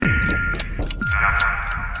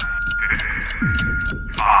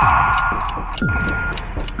What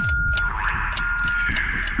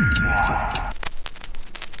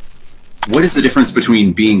is the difference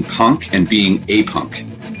between being punk and being a punk?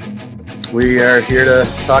 We are here to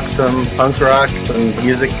talk some punk rock, some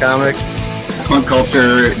music, comics, punk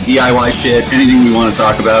culture, DIY shit, anything we want to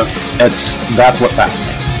talk about. That's what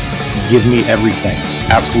fascinates me. Give me everything.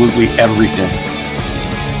 Absolutely everything.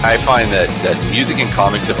 I find that music and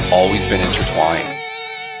comics have always been intertwined.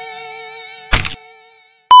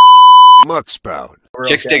 Muckspout.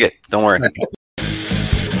 Chicks dig it. Don't worry.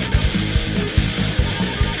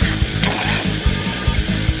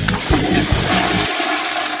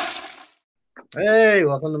 Hey,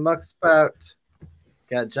 welcome to Muckspout.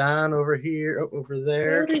 Got John over here, over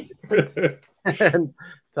there. And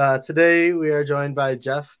today we are joined by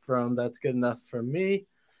Jeff from That's Good Enough for Me.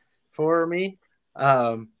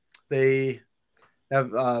 They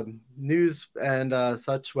have news and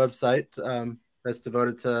such website that's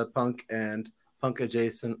devoted to punk and punk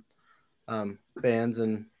adjacent bands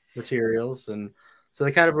and materials. And so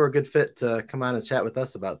they kind of were a good fit to come on and chat with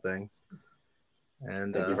us about things.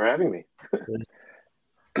 And thank you for having me.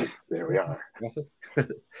 There we are.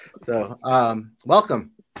 So,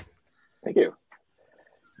 welcome. Thank you.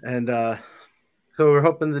 And so we're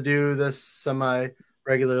hoping to do this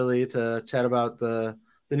semi-regularly to chat about the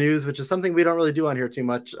news, which is something we don't really do on here too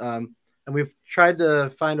much. And we've tried to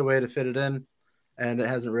find a way to fit it in, and it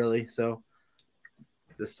hasn't really. So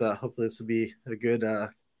this hopefully this will be a good...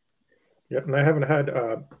 Yep, and I haven't had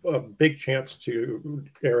a big chance to.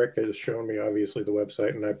 Eric has shown me, obviously, the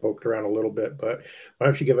website, and I poked around a little bit. But why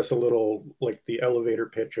don't you give us a little, like, the elevator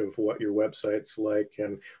pitch of what your website's like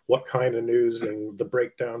and what kind of news and the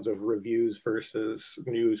breakdowns of reviews versus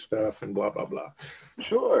news stuff and blah, blah, blah.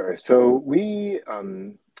 Sure. So we are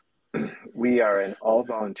an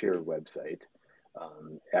all-volunteer website.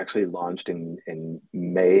 Actually launched in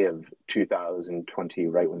May of 2020,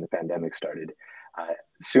 right when the pandemic started.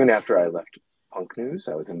 Soon after I left Punk News,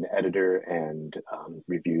 I was an editor and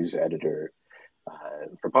reviews editor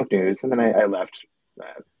for Punk News, and then I left.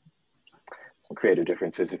 Some creative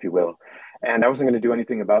differences, if you will, and I wasn't going to do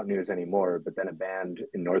anything about news anymore. But then a band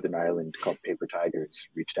in Northern Ireland called Paper Tigers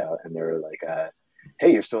reached out, and they were like,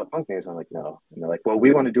 "Hey, you're still at Punk News?" I'm like, "No," and they're like, "Well,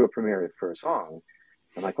 we want to do a premiere for a song."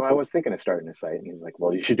 I'm like, "Well, I was thinking of starting a site," and he's like,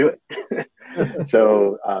 "Well, you should do it."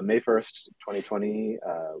 So May 1st, 2020,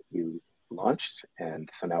 we launched, and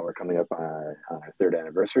so now we're coming up on our third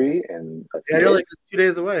anniversary, and you're like 2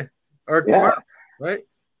 days away, or tomorrow, right?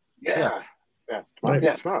 Tomorrow. Nice.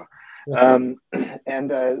 Yeah, tomorrow. Yeah.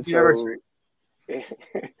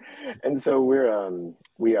 And so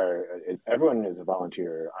we are everyone is a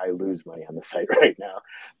volunteer. I lose money on the site right now,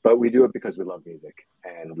 but we do it because we love music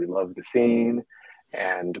and we love the scene.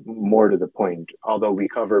 And more to the point, although we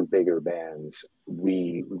cover bigger bands,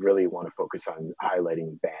 we really want to focus on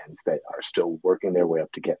highlighting bands that are still working their way up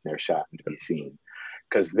to getting their shot and to be seen.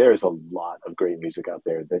 Because there's a lot of great music out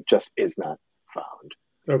there that just is not found.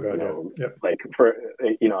 Oh, God, Yep. Like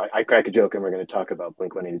I crack a joke, and we're going to talk about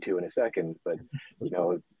Blink-182 in a second, but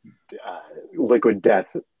Liquid Death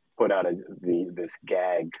put out this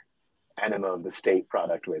gag Enema of the State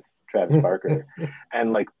product with Travis Barker,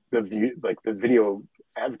 and the video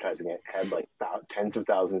advertising it had tens of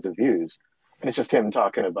thousands of views, and it's just him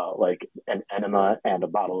talking about like an enema and a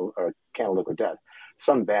bottle or a can of Liquid Death.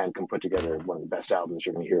 Some band can put together one of the best albums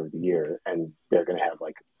you're going to hear of the year, and they're going to have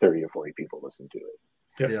like 30 or 40 people listen to it.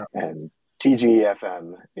 Yeah. And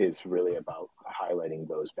TGFM is really about highlighting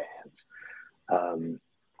those bands.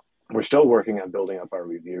 We're still working on building up our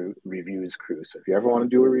reviews crew. So if you ever want to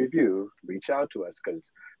do a review, reach out to us,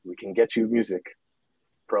 because we can get you music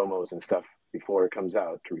promos and stuff before it comes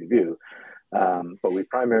out to review. But we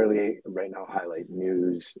primarily right now highlight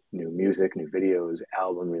news, new music, new videos,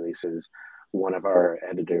 album releases. One of our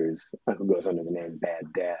editors, who goes under the name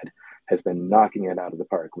Bad Dad, has been knocking it out of the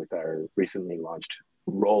park with our recently launched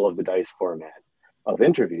roll of the dice format of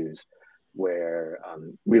interviews, where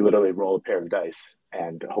we literally roll a pair of dice,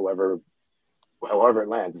 and however it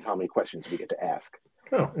lands is how many questions we get to ask.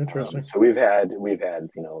 Oh, interesting. So we've had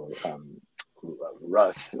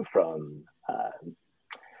Russ from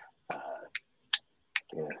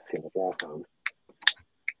see what the last one.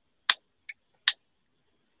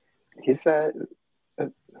 He's that.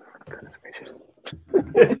 Goodness gracious. We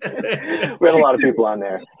had a lot of people on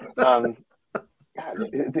there. God,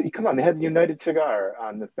 come on, they had United Cigar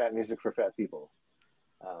on the Fat Music for Fat People.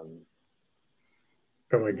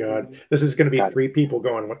 Oh my God, this is going to be 3 people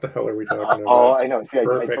going, what the hell are we talking about? Oh, I know. See, I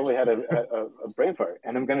totally had a brain fart,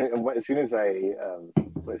 and I'm gonna as soon as I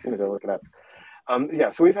look it up.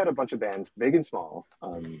 So we've had a bunch of bands, big and small,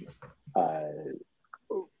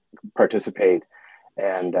 participate,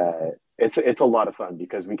 and it's a lot of fun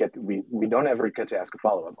because we don't ever get to ask a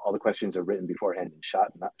follow-up. All the questions are written beforehand and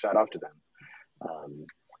shot off to them.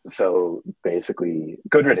 So basically,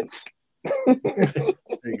 good riddance. There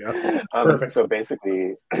you go. Perfect. So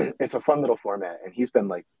basically, it's a fun little format, and he's been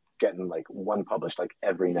like getting like one published like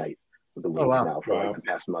every night of the week now for like the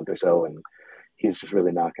past month or so, and he's just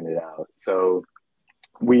really knocking it out. So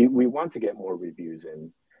we want to get more reviews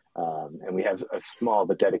in, and we have a small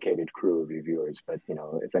but dedicated crew of reviewers. But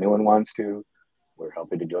if anyone wants to, we're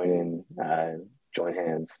happy to join in, join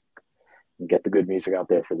hands, and get the good music out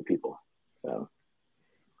there for the people. So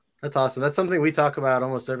that's awesome. That's something we talk about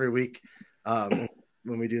almost every week when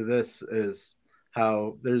we do this, is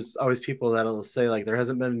how there's always people that'll say like there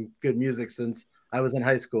hasn't been good music since I was in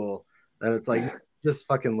high school, and it's like just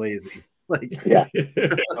fucking lazy. Like yeah.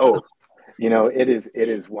 Oh, it is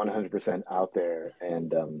 100% out there,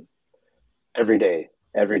 and every day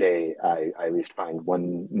I at least find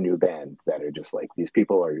one new band that are just like, these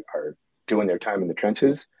people are doing their time in the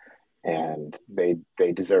trenches, and they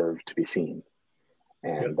deserve to be seen,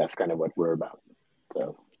 and that's kind of what we're about.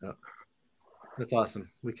 So that's awesome.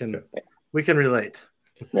 We can relate.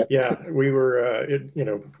 Yeah, we were,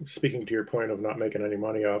 speaking to your point of not making any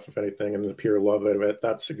money off of anything and the pure love of it,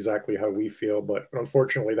 that's exactly how we feel. But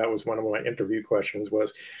unfortunately, that was one of my interview questions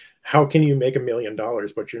was, how can you make $1 million,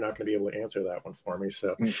 but you're not going to be able to answer that one for me?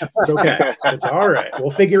 So it's okay. It's all right.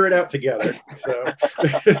 We'll figure it out together. So,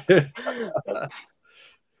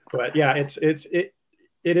 but yeah, it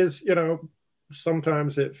is,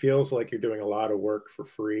 sometimes it feels like you're doing a lot of work for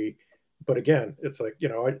free. But again, it's like,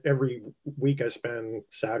 every week I spend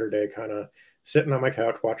Saturday kind of sitting on my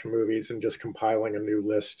couch watching movies and just compiling a new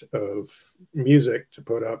list of music to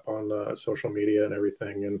put up on social media and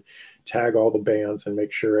everything, and tag all the bands and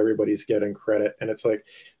make sure everybody's getting credit. And it's like,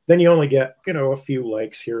 then you only get, a few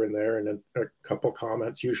likes here and there, and then a couple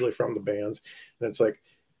comments, usually from the bands. And it's like,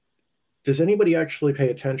 does anybody actually pay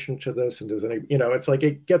attention to this? And does any, it's like,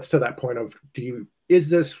 it gets to that point of, is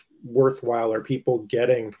this worthwhile? Are people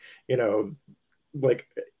getting, are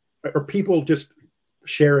people just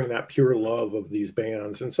sharing that pure love of these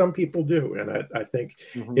bands? And some people do. And I think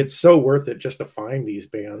it's so worth it just to find these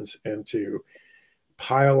bands and to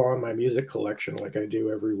pile on my music collection like I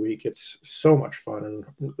do every week. It's so much fun.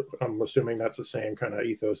 And I'm assuming that's the same kind of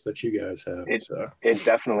ethos that you guys have. It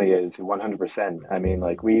definitely is 100%. I mean,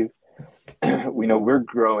 like we know we're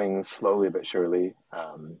growing slowly but surely,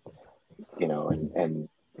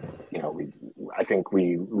 I think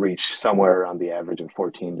we reach somewhere around the average of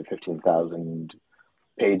 14 to 15,000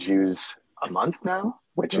 page views a month now,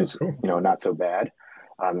 which is cool. Not so bad.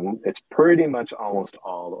 It's pretty much almost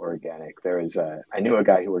all organic. I knew a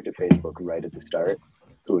guy who worked at Facebook right at the start,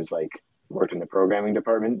 who was like worked in the programming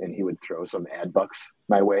department, and he would throw some ad bucks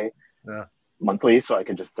my way monthly, so I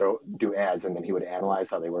could just do ads, and then he would analyze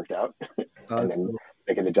how they worked out, and then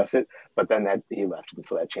they could adjust it. But then he left, and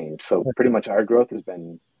so that changed. So pretty much our growth has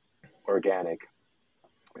been organic.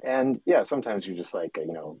 And yeah, sometimes you're just like,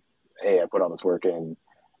 hey, I put all this work in,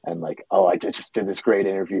 and like, oh, I just did this great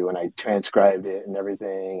interview and I transcribed it and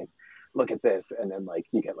everything, and look at this. And then like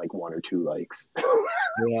you get like 1 or 2 likes.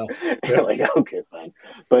 Yeah. You're like, okay, fine.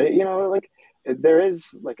 But like there is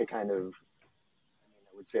like a kind of,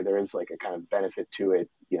 I would say there is like a kind of benefit to it.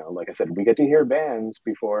 Like I said, we get to hear bands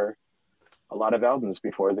before a lot of albums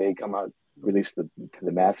before they come out, released to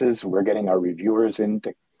the masses. We're getting our reviewers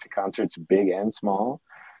into concerts, big and small.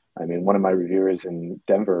 I mean, one of my reviewers in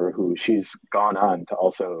Denver, who she's gone on to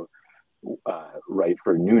also write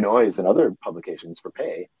for New Noise and other publications for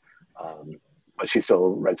pay, but she still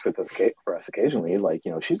writes for us occasionally. Like,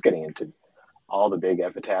 she's getting into all the big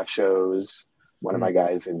Epitaph shows. One of my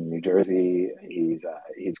guys in New Jersey,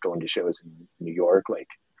 he's going to shows in New York, like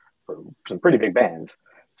for some pretty big bands.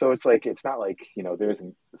 So it's like, it's not like, there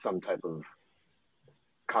isn't some type of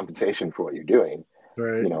compensation for what you're doing.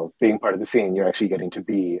 Right. Being part of the scene, you're actually getting to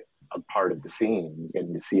be a part of the scene,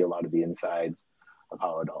 getting to see a lot of the insides of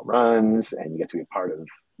how it all runs, and you get to be a part of,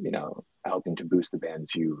 helping to boost the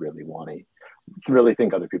bands you really want to really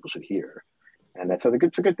think other people should hear. And it's a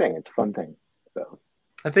good thing. It's a fun thing. So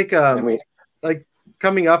I think like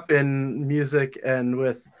coming up in music and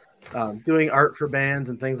with doing art for bands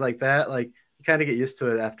and things like that, like you kind of get used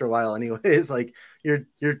to it after a while anyways. Like you're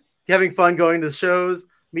having fun going to the shows,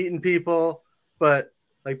 meeting people, but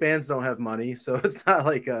like bands don't have money, so it's not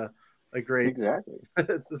like a great. Exactly.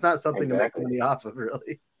 It's not something to make money off of,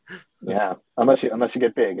 really. Yeah, unless you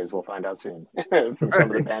get big, as we'll find out soon from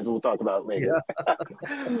some of the bands we'll talk about later.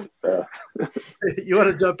 Yeah. You want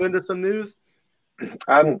to jump into some news?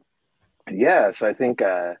 Yes, I think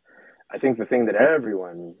I think the thing that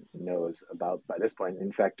everyone knows about by this point,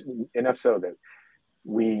 in fact, enough so that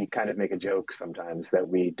we kind of make a joke sometimes that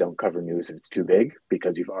we don't cover news if it's too big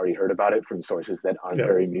because you've already heard about it from sources that aren't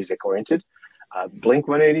very music oriented. Blink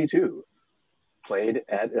 182 played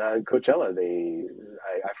at Coachella.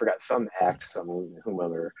 I forgot some act, some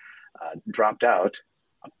whomever dropped out,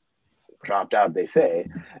 they say,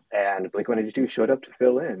 and Blink 182 showed up to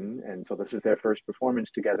fill in. And so this is their first performance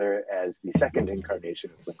together as the second incarnation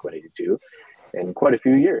of Blink 182 in quite a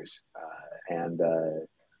few years.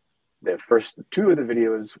 The first two of the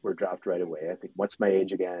videos were dropped right away. I think What's My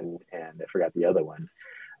Age Again, and I forgot the other one.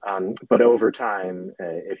 But over time,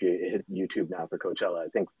 if you hit YouTube now for Coachella, I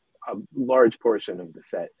think a large portion of the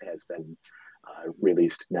set has been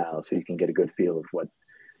released now, so you can get a good feel of what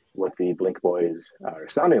the Blink Boys are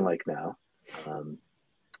sounding like now.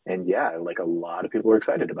 And yeah, like a lot of people were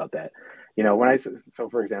excited about that. You know, so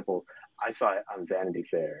for example, I saw it on Vanity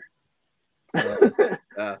Fair.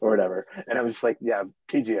 Or whatever, and I was just like, yeah,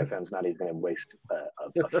 TGFM's not even going to waste a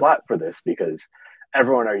slot for this because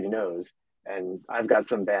everyone already knows, and I've got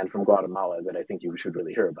some band from Guatemala that I think you should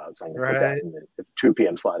really hear about, so I'm going to put that in the 2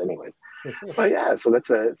 p.m. slot anyways. But yeah, so that's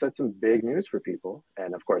some big news for people.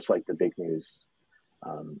 And of course, like the big news,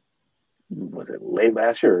 was it late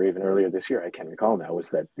last year or even earlier this year, I can't recall now, was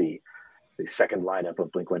that the second lineup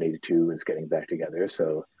of Blink 182 is getting back together.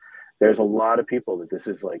 So there's a lot of people that this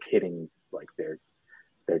is like hitting like their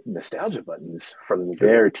nostalgia buttons from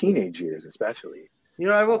their teenage years, especially. You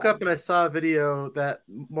know, I woke up and I saw a video that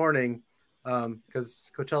morning because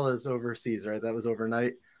Coachella is overseas, right? That was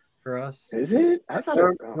overnight for us. Is it? I thought it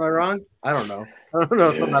was. Am I wrong? I don't know. I don't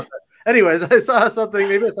know if I'm not that. Anyways, I saw something.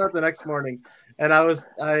 Maybe I saw it the next morning, and I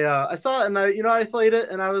saw it, and I played it,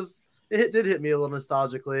 and it did hit me a little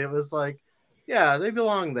nostalgically. It was like, yeah, they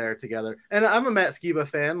belong there together. And I'm a Matt Skiba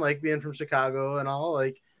fan, like being from Chicago and all,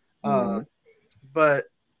 like, but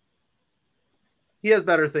he has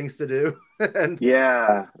better things to do. And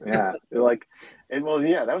yeah, like, and well,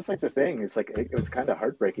 yeah, that was like the thing. It's like it was kind of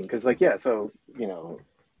heartbreaking because, like, yeah, so you know,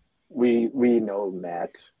 we know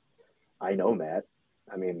Matt. I know Matt.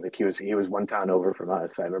 I mean, like he was one town over from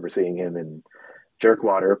us. I remember seeing him in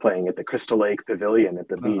Jerkwater playing at the Crystal Lake Pavilion at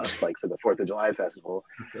the beach, like for the 4th of July festival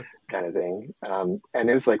kind of thing. And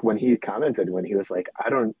it was like when he commented, when he was like, I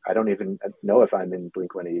don't even know if I'm in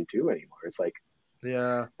Blink 182 anymore. It's like,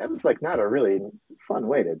 yeah, that was like not a really fun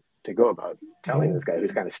way to go about telling this guy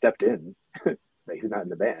who's kind of stepped in that he's not in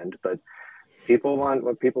the band, but people want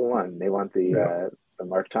what people want. They want the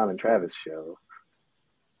Mark, Tom, and Travis show.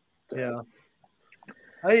 So. Yeah.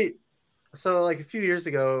 So like a few years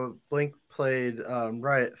ago, Blink played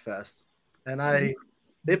Riot Fest, and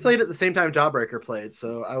they played at the same time Jawbreaker played,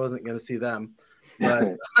 so I wasn't going to see them.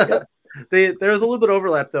 But there was a little bit of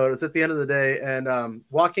overlap though. It was at the end of the day, and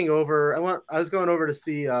walking over, I was going over to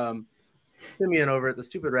see Simeon over at the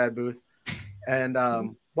Stupid Rad booth, and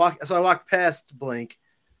so I walked past Blink,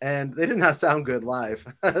 and they did not sound good live.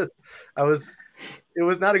 It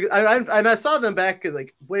was not a good. I saw them back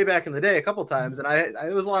like way back in the day a couple times, and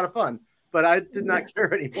it was a lot of fun. But I did not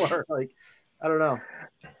care anymore. Like, I don't know.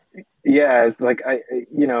 Yeah, it's like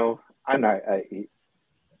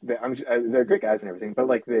they're great guys and everything, but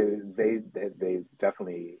like they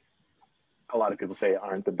definitely, a lot of people say,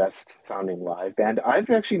 aren't the best sounding live band. I've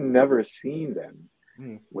actually never seen them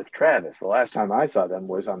with Travis. The last time I saw them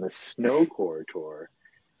was on the Snowcore tour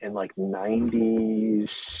in like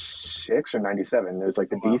 96 or 97. There's like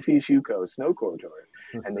the DC Shoeco Snowcore tour.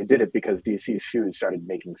 And they did it because DC Shoes started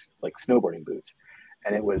making like snowboarding boots.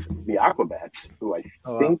 And it was the Aquabats, who I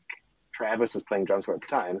think Travis was playing drums for at the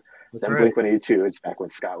time. That's then right. Blink 182, it's back when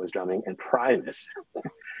Scott was drumming, and Primus.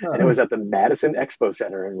 And it was at the Madison Expo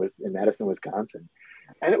Center in Madison, Wisconsin.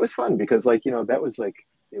 And it was fun because, like, you know, that was like,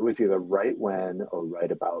 it was either right when or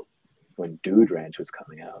right about when Dude Ranch was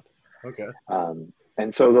coming out. Okay.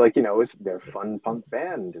 And so, like, you know, it was their fun punk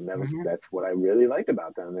band, and that's what I really liked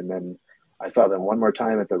about them. And then I saw them one more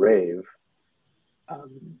time at the rave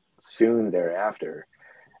soon thereafter,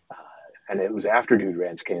 and it was after Dude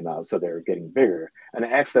Ranch came out, so they were getting bigger. And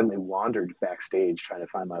I accidentally wandered backstage trying to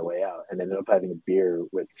find my way out, and ended up having a beer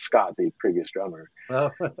with Scott, the previous drummer. Oh.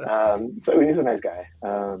 So he's a nice guy.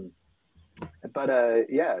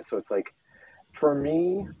 Yeah, so it's like, for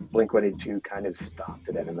me, Blink-182 kind of stopped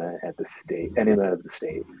at Enema of the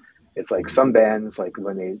State. It's like some bands, like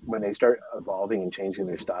when they start evolving and changing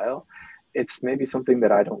their style, it's maybe something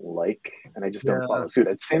that I don't like, and I just don't follow suit.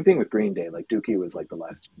 It's the same thing with Green Day. Like Dookie was like the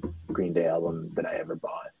last Green Day album that I ever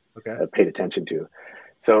bought, paid attention to.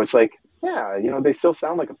 So it's like, yeah, you know, they still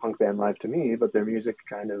sound like a punk band live to me, but their music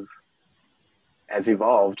kind of has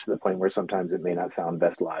evolved to the point where sometimes it may not sound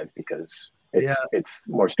best live because it's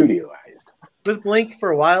more studioized. With Blink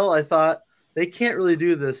for a while, I thought they can't really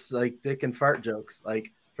do this like dick and fart jokes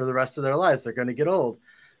like for the rest of their lives. They're going to get old.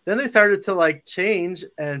 Then they started to like change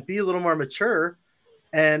and be a little more mature,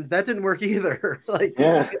 and that didn't work either.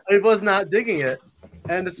 I was not digging it.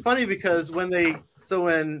 And it's funny because when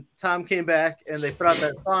Tom came back and they put out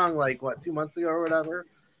that song like 2 months ago or whatever,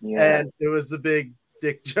 and it was a big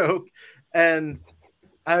dick joke, and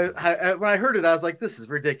I when I heard it, I was like, this is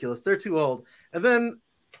ridiculous. They're too old. And then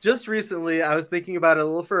just recently, I was thinking about it a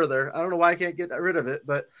little further. I don't know why I can't get rid of it,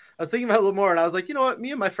 but I was thinking about it a little more, and I was like, you know what? Me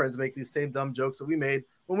and my friends make these same dumb jokes that we made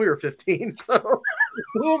when we were 15. So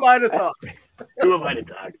who am I to talk? Who am I to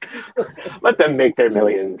talk? Let them make their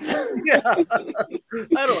millions. Yeah,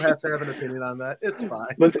 I don't have to have an opinion on that. It's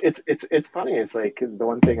fine. But it's funny. It's like the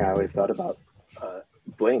one thing I always thought about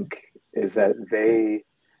Blink is that they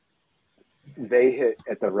hit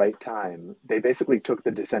at the right time. They basically took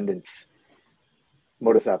the Descendants'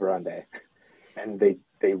 modus operandi, and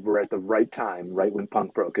they were at the right time, right when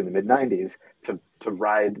punk broke in the mid '90s, to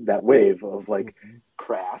ride that wave of like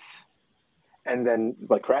crass, and then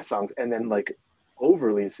like crass songs, and then like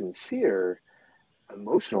overly sincere,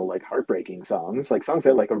 emotional, like heartbreaking songs, like songs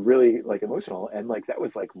that like are really like emotional, and like that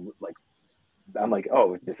was like I'm like,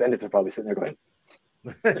 oh, Descendants are probably sitting there going,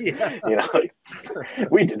 Yeah. you know, like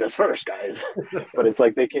we did this first, guys. But it's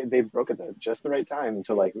like they broke at just the right time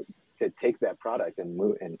to take that product and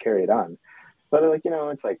move and carry it on. But like, you know,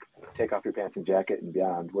 it's like Take Off Your Pants and Jacket and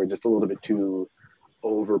Beyond were just a little bit too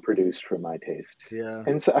overproduced for my tastes. Yeah.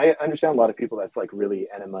 And so I understand a lot of people that's like really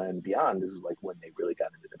Enema and Beyond is like when they really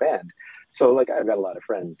got into the band. So like I've got a lot of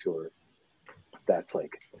friends who are that's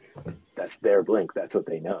their Blink, that's what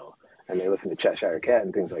they know. And they listen to Cheshire Cat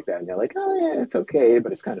and things like that, and they're like, "Oh yeah, it's okay,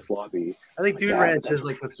 but it's kind of sloppy." I think Dude Ranch is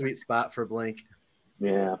like the sweet spot for Blink.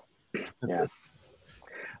 Yeah.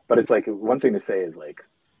 But it's like one thing to say is like,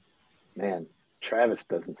 man, Travis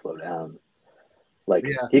doesn't slow down. Like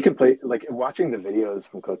he can play. Like watching the videos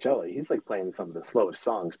from Coachella, he's like playing some of the slowest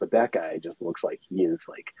songs, but that guy just looks like he is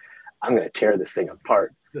like, I'm gonna tear this thing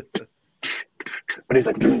apart. But he's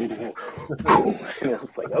like, and I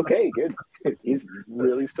was like, okay, good. He's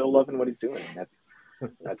really still loving what he's doing. That's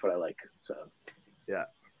what I like. So, yeah,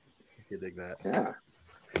 you dig that.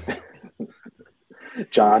 Yeah.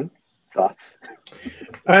 John, thoughts?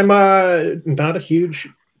 I'm not a huge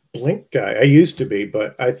Blink guy. I used to be,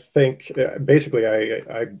 but I think basically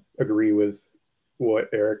I agree with what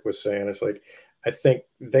Eric was saying. It's like I think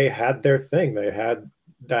they had their thing. They had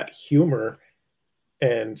that humor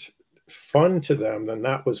and fun to them, then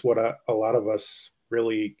that was what a lot of us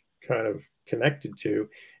really kind of connected to.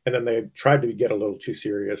 And then they tried to get a little too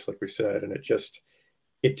serious, like we said, and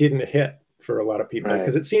it didn't hit for a lot of people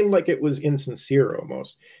because it seemed like it was insincere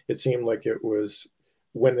almost. It seemed like it was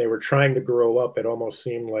when they were trying to grow up, it almost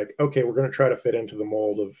seemed like, okay, we're going to try to fit into the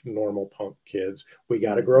mold of normal punk kids. We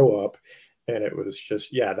got to grow up. And it was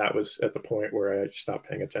just, that was at the point where I stopped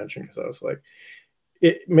paying attention because I was like,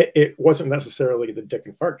 it wasn't necessarily the dick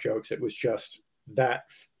and fart jokes. It was just that,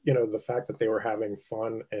 you know, the fact that they were having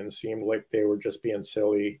fun and seemed like they were just being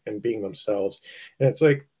silly and being themselves. And it's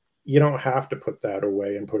like, you don't have to put that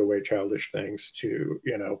away and put away childish things to,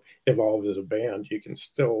 you know, evolve as a band. You can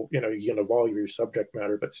still, you know, you can evolve your subject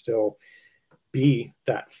matter, but still be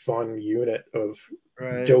that fun unit of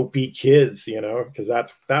dopey kids, you know, because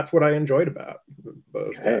that's what I enjoyed about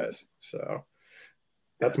those guys. So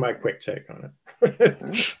that's my quick take on it.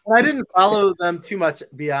 I didn't follow them too much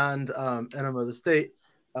beyond Enema of the State.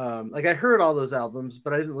 Like I heard all those albums,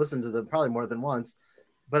 but I didn't listen to them probably more than once.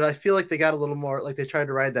 But I feel like they got a little more, like they tried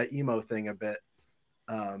to ride that emo thing a bit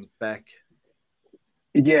back.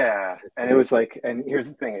 Yeah, and it was like, and here's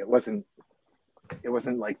the thing, it wasn't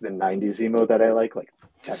like the 90s emo that I like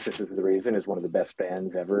Texas Is the Reason is one of the best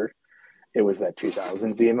bands ever. It was that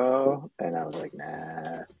 2000s emo, and I was like,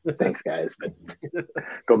 nah, thanks guys, but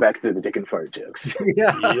go back to the dick and fart jokes.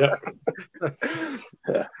 Yeah.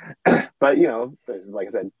 But you know, like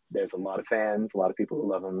I said, there's a lot of fans, a lot of people who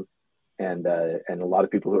love them, and a lot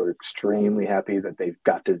of people who are extremely happy that they've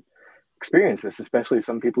got to experience this, especially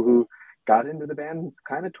some people who got into the band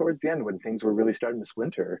kind of towards the end when things were really starting to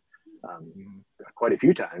splinter quite a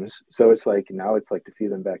few times. So it's like now it's like to see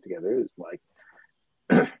them back together is like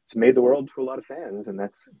it's made the world to a lot of fans, and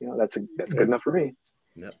that's, you know, that's good enough for me.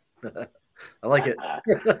 Yep. I like it.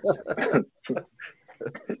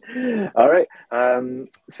 All right.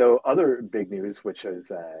 So other big news, which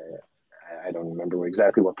is I don't remember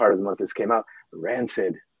exactly what part of the month this came out.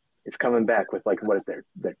 Rancid is coming back with like, what is their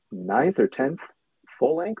 9th or 10th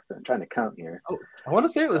full length? I'm trying to count here. Oh, I want to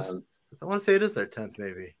say it was I want to say it is their 10th,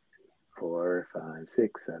 maybe. 4, 5,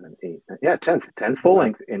 6, 7, 8, 9. Yeah, 10th full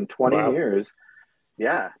length in 20 years.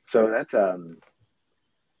 Yeah, so that's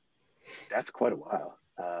quite a while.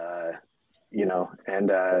 You know,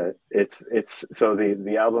 and it's so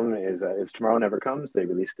the album is Tomorrow Never Comes. They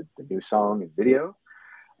released the new song and video.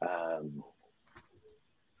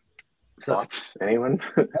 Thoughts, anyone?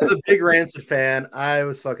 As a big Rancid fan, I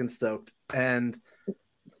was fucking stoked, and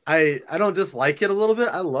I don't just like it a little bit.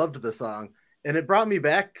 I loved the song, and it brought me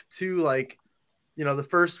back to, like, you know, the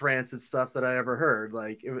first Rancid stuff that I ever heard.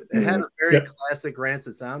 Like it had a very classic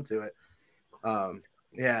Rancid sound to it.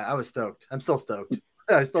 Yeah, I was stoked. I'm still stoked.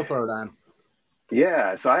 I still throw it on.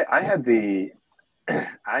 Yeah, so I had the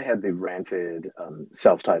Rancid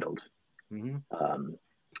self-titled.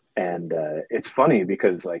 And it's funny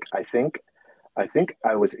because, like, I think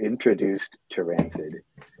I was introduced to Rancid.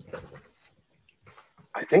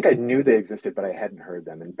 I think I knew they existed, but I hadn't heard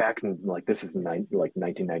them. And back in, like, this is 1990s,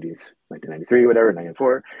 1993, whatever,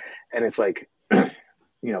 1994, and it's like,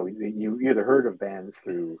 you know, you either heard of bands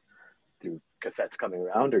through cassettes coming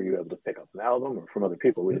around, or you were able to pick up an album, or from other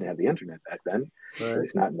people. We didn't have the internet back then, at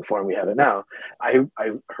least not in the form we have it now. I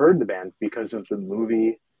heard the band because of the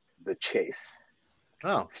movie The Chase.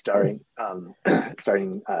 Oh, starring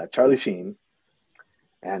Charlie Sheen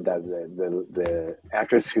and the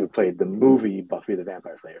actress who played the movie Buffy the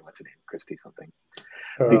Vampire Slayer. What's her name? Christy something.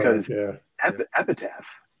 Because Epitaph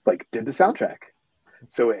like did the soundtrack,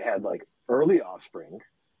 so it had like early Offspring,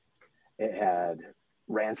 it had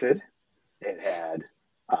Rancid, it had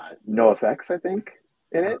NoFX, I think,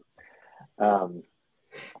 in it.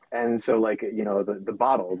 And so, like, you know,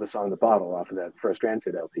 the song "The Bottle" off of that first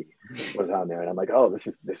Rancid LP was on there, and I'm like, oh, this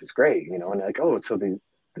is great, you know. And like, oh, so the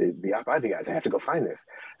Ivy guys, I have to go find this.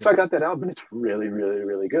 So I got that album, and it's really, really,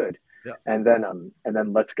 really good. Yeah. And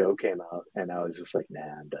then Let's Go came out, and I was just like, nah,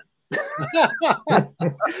 I'm done.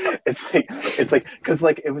 it's like because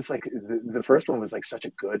like it was like the first one was like such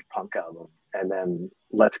a good punk album, and then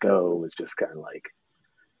Let's Go was just kind of like,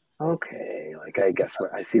 okay, like I guess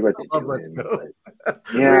I see what they're doing. Let's Go. But,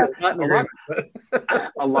 yeah,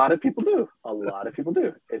 a lot of people do. A lot of people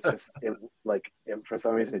do. It's just for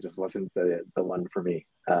some reason it just wasn't the one for me.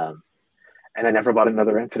 And I never bought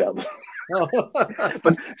another Rancid album.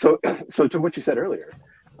 But so to what you said earlier,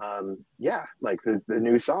 yeah, like the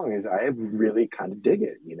new song is, I really kind of dig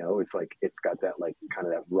it. You know, it's like it's got that like kind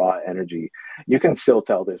of that raw energy. You can still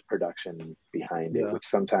tell there's production behind it, which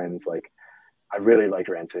sometimes like. I really liked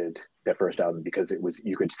Rancid, their first album, because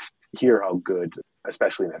you could hear how good,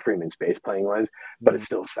 especially in that Freeman's bass playing was, but it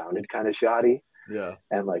still sounded kind of shoddy. Yeah.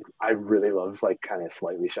 And like, I really love like kind of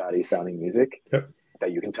slightly shoddy sounding music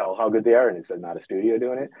that you can tell how good they are, and it's not a studio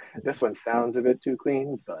doing it. This one sounds a bit too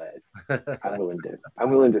clean, but I'm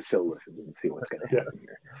willing to still listen and see what's going to happen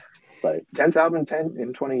here. But 10th album, 10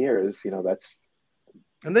 in 20 years, you know, that's.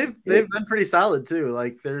 And they've been pretty solid too.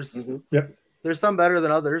 Like there's there's some better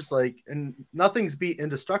than others, like, and nothing's beat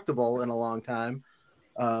Indestructible in a long time.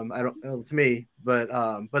 I don't know, to me, but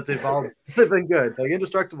they've been good. Like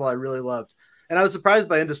Indestructible, I really loved, and I was surprised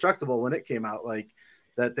by Indestructible when it came out, like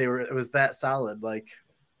that it was that solid, like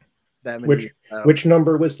that many. Which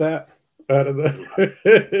number was that? Out of the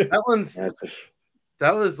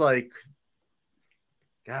that was like,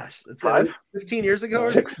 gosh, it's 15 years ago.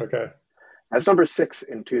 6. Okay, that's number 6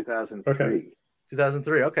 in 2003. Okay.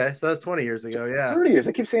 2003. Okay, so that's 20 years ago. Yeah, 30 years.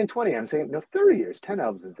 I keep saying 20. I'm saying no, 30 years. 10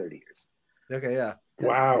 albums in 30 years. Okay, yeah.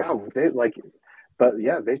 Wow.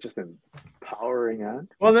 Yeah, they've just been powering on.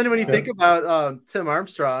 Well, then when you think about Tim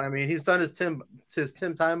Armstrong, I mean, he's done his Tim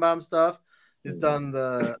Time Bomb stuff. He's done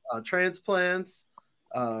the Transplants.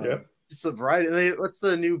 Just a variety. What's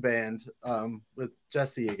the new band with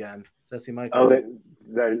Jesse again? Jesse Michaels. Oh,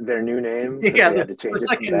 their new name. Yeah, the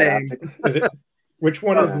second name. Is it? Which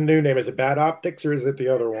one is the new name? Is it Bad Optics or is it the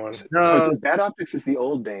other one? No, so Bad Optics is the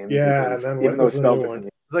old name. Yeah, and then what was the new one?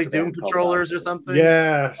 It's like Doom Patrollers or something.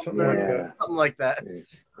 Yeah, something like that.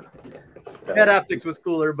 Bad Optics was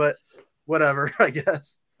cooler, but whatever, I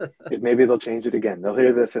guess. Maybe they'll change it again. They'll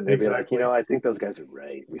hear this and they'll be like, you know, I think those guys are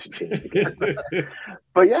right. We should change it again.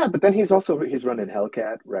 but then he's running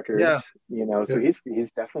Hellcat Records. Yeah. You know, so he's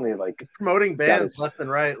definitely like promoting bands left and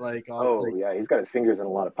right. Like, he's got his fingers in a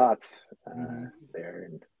lot of pots there,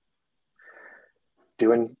 and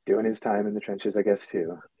doing his time in the trenches, I guess,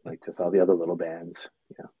 too. Like just all the other little bands,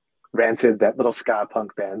 you know. Rancid, that little ska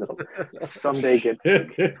punk band that'll someday get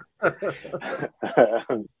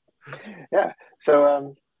yeah.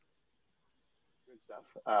 So good stuff.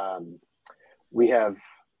 We have,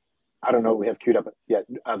 I don't know, we have queued up yet.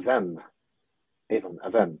 Avem.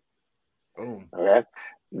 Boom. Okay.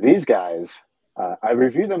 These guys, I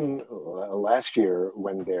reviewed them last year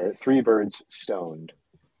when their Three Birds Stoned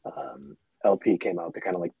LP came out, the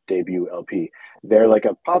kind of like debut LP. They're like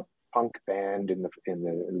a pop punk band in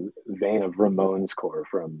the vein of Ramones core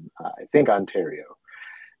from I think Ontario,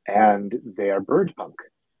 and they are bird punk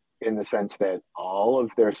in the sense that all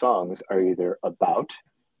of their songs are either about,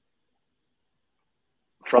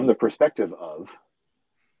 from the perspective of,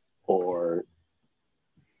 or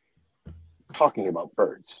talking about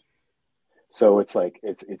birds. So it's like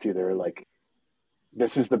it's either like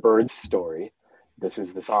this is the bird's story, this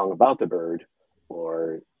is the song about the bird,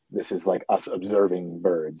 or this is like us observing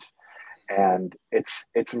birds, and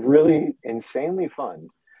it's really insanely fun.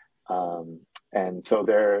 And so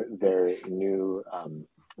their new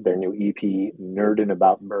EP, Nerdin'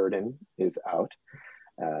 About Birdin', is out,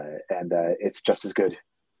 and it's just as good.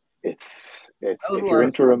 It's if you're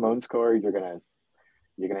into Ramones core, you're gonna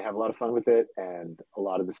have a lot of fun with it, and a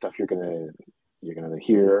lot of the stuff you're gonna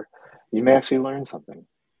hear, you may actually learn something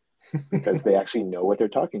because they actually know what they're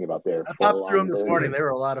talking about there. I popped through them this morning. They were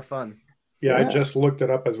a lot of fun. Yeah, I just looked it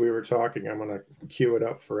up as we were talking. I'm gonna queue it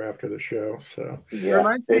up for after the show. So it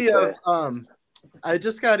reminds me of I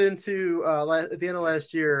just got into at the end of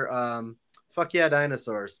last year, Fuck Yeah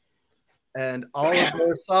Dinosaurs, and all of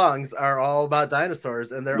their songs are all about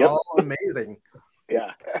dinosaurs, and they're all amazing.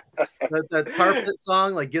 Yeah, that Tar Pit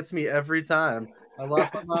song like gets me every time. I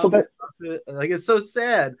lost my mom. Like it's so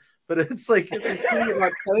sad, but it's like they're singing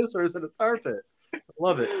about dinosaurs in a tar pit. I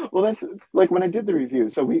love it. Well, that's like when I did the review.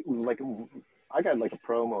 So I got like a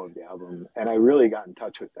promo of the album, and I really got in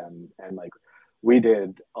touch with them, and like we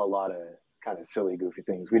did a lot of kind of silly, goofy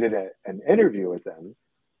things. We did an interview with them,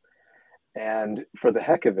 and for the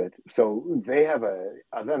heck of it, so they have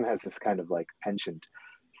them has this kind of like penchant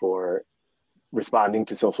for responding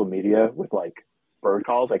to social media with like bird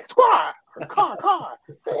calls, like squaw or caw,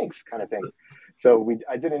 thanks kind of thing. So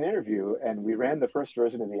I did an interview, and we ran the first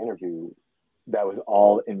version of the interview that was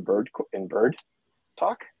all in bird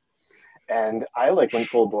talk, and I like went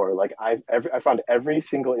full bore. Like I found every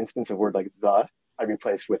single instance of word like the I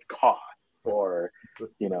replaced with caw, or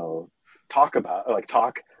talk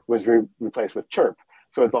was replaced with chirp.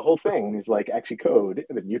 So the whole thing is like actually code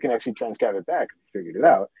that you can actually transcribe it back. Figured it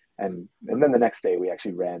out. And then the next day we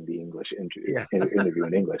actually ran the English interview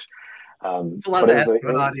in English. It's a lot to ask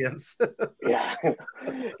an audience. Yeah,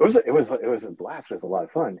 it was a blast. It was a lot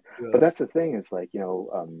of fun. Yeah. But that's the thing is like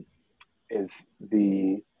is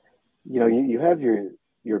the you have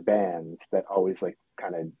your bands that always like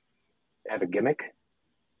kind of have a gimmick,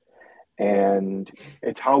 and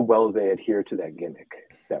it's how well they adhere to that gimmick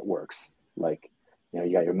that works. Like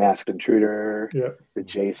you got your Masked Intruder, the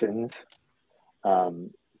Jasons.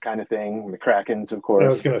 Kind of thing, McCrackens, of course. I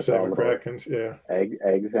was going to say McCrackens,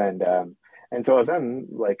 eggs, and so of them,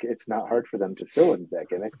 like it's not hard for them to fill in that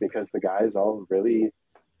gimmick because the guys all really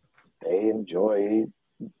they enjoy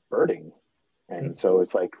birding, and so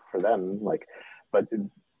it's like for them, like, but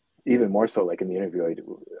even more so, like in the interview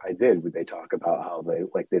I did, they talk about how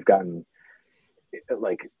they've gotten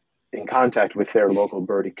like in contact with their local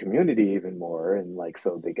birdie community even more, and like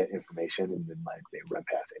so they get information, and then like they run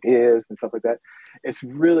past ideas and stuff like that. It's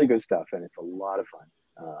really good stuff, and it's a lot of fun,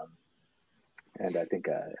 and I think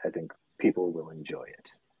people will enjoy it.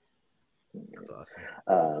 That's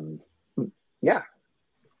awesome. Yeah,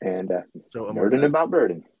 and Nerdin' About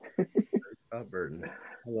Birdin'. About Birdin'.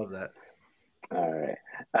 I love that. All right.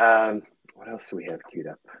 What else do we have queued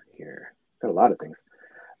up here? Got a lot of things.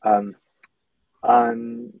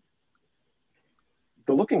 On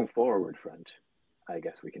the looking forward front, I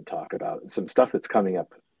guess we can talk about some stuff that's coming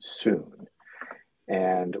up soon.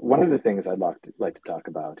 And one of the things I'd like to talk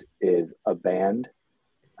about is a band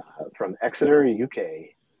from Exeter,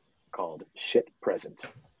 UK, called Shit Present.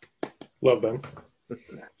 Love them.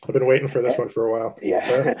 I've been waiting for this one for a while.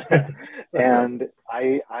 Yeah. And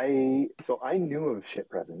I knew of Shit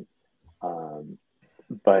Present,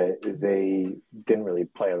 but they didn't really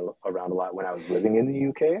play around a lot when I was living in the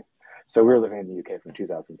UK. So we were living in the UK from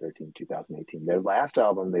 2013 to 2018. Their last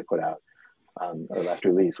album they put out, or last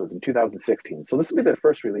release, was in 2016. So this will be their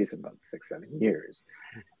first release in about 6-7 years.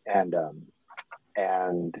 And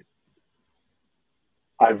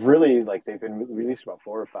I've really they've been released about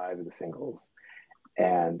 4 or 5 of the singles,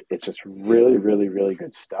 and it's just really, really, really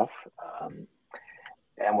good stuff.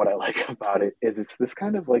 And what I like about it is it's this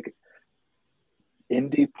kind of like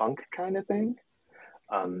indie punk kind of thing.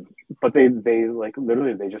 But they like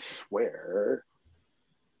literally they just swear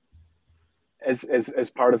as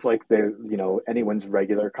part of like the anyone's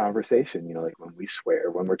regular conversation, like when we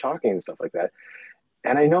swear when we're talking and stuff like that.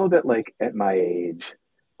 And I know that like at my age,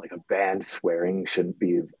 like a band swearing shouldn't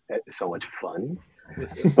be so much fun,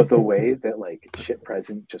 but the way that like Shit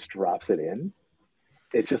Present just drops it in,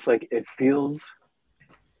 it's just like it feels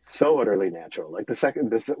so utterly natural. Like this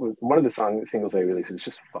one of the singles they released is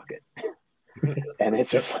just Fuck It. And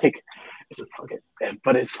it's just like it's just Fuck It.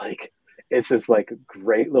 But it's like it's this like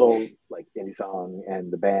great little like indie song,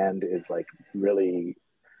 and the band is like really,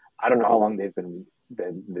 I don't know how long they've been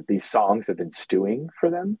that these songs have been stewing for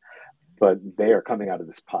them, but they are coming out of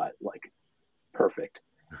this pot like perfect.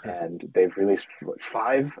 And they've released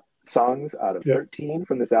 5 songs out of 13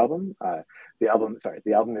 from this album. The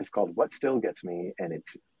album is called What Still Gets Me, and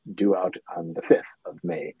it's due out on the 5th of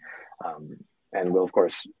May. And we'll of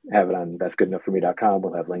course have it on that'sgoodenough4me.com.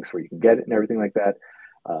 We'll have links where you can get it and everything like that.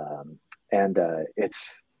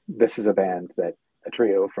 This is a band, that a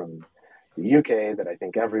trio from the UK, that I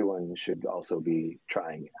think everyone should also be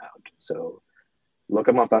trying out. So look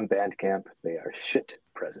them up on Bandcamp. They are Shit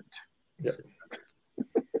Present. Yep.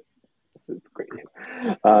 Great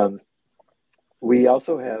name. We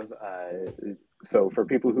also have so for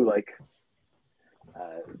people who like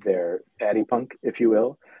their patty punk, if you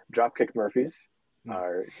will, Dropkick Murphys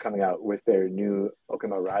are coming out with their new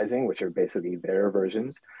Okima Rising, which are basically their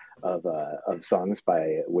versions of songs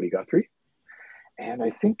by Woody Guthrie. And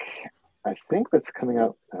I think that's coming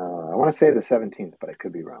out. I want to say the 17th, but I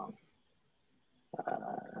could be wrong.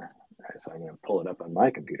 So I'm going to pull it up on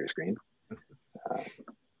my computer screen.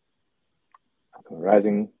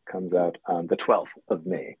 Rising comes out on the 12th of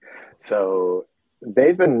May. So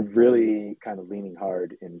they've been really kind of leaning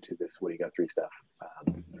hard into this Woody Guthrie stuff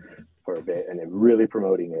for a bit, and they're really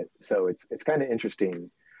promoting it. So it's kind of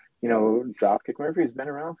interesting. You know, Dropkick Murphy's been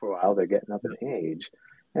around for a while. They're getting up in age,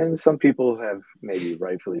 and some people have maybe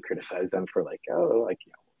rightfully criticized them for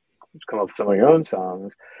come up with some of your own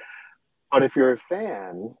songs. But if you're a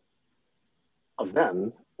fan of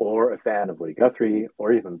them, or a fan of Woody Guthrie,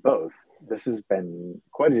 or even both, this has been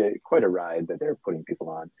quite a ride that they're putting people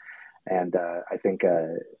on, and I think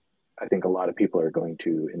a lot of people are going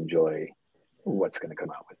to enjoy what's going to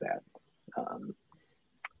come out with that.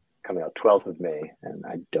 Coming out 12th of May, and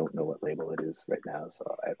I don't know what label it is right now, so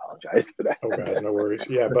I apologize for that. Oh God, no worries.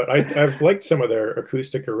 Yeah, but I've liked some of their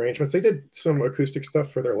acoustic arrangements. They did some acoustic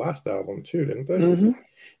stuff for their last album too, didn't they? Mm-hmm.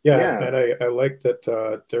 Yeah, and I like that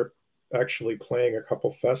they're actually playing a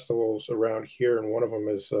couple festivals around here, and one of them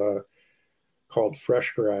is called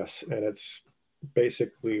Fresh Grass, and it's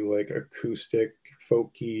basically like acoustic,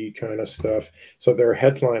 folky kind of stuff. So they're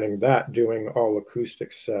headlining that, doing all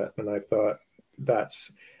acoustic set, and I thought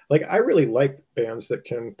that's like, I really like bands that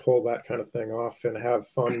can pull that kind of thing off and have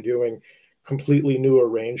fun doing completely new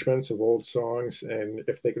arrangements of old songs. And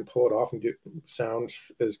if they can pull it off and do sounds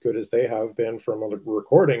as good as they have been from other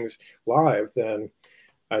recordings live, then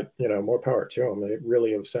more power to them. They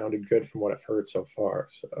really have sounded good from what I've heard so far.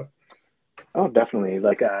 So, oh, definitely.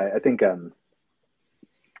 Like I think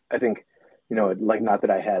like, not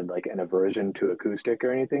that I had like an aversion to acoustic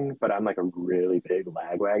or anything, but I'm like a really big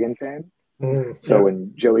Lagwagon fan. So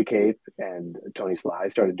when Joey Cape and Tony Sly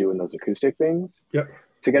started doing those acoustic things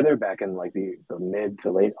together back in like the mid to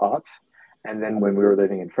late aughts, and then when we were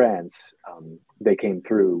living in France, they came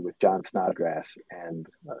through with John Snodgrass and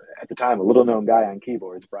at the time a little known guy on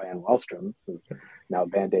keyboards, Brian Wallstrom, who's now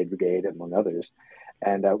Band-Aid Brigade among others,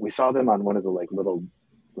 and we saw them on one of the like little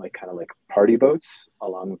like kind of like party boats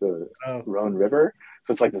along the Rhone River.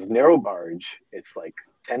 So it's like this narrow barge. It's like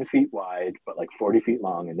 10 feet wide, but like 40 feet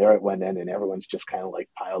long. And they're at one end and everyone's just kind of like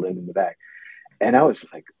piled in the back. And I was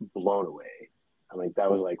just like blown away. I mean, that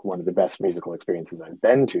was like one of the best musical experiences I've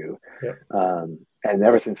been to. And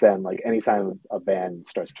ever since then, like anytime a band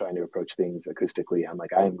starts trying to approach things acoustically, I'm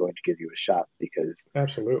like, I am going to give you a shot, because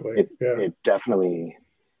absolutely, it definitely,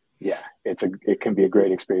 it can be a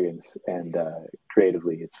great experience, and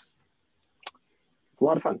creatively, it's a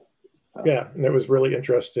lot of fun. And it was really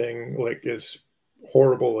interesting. Like, as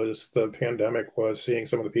horrible as the pandemic was, seeing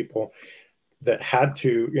some of the people that had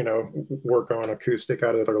to, work on acoustic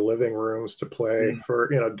out of their living rooms to play for,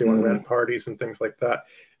 doing rent parties and things like that.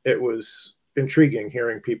 It was intriguing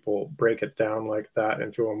hearing people break it down like that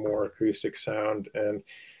into a more acoustic sound, and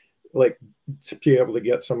like to be able to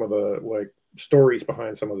get some of the like stories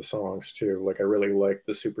behind some of the songs too. Like I really liked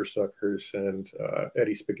the Super Suckers, and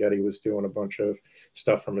Eddie Spaghetti was doing a bunch of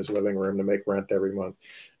stuff from his living room to make rent every month.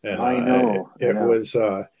 And I know. Was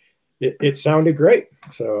it sounded great.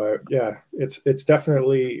 So it's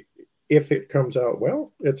definitely, if it comes out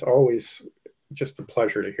well, it's always just a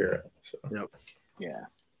pleasure to hear it. So yeah,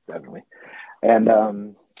 definitely. And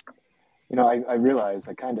I realize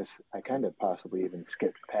I kind of possibly even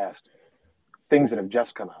skipped past things that have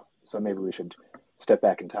just come out. So maybe we should step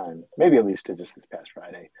back in time, maybe at least to just this past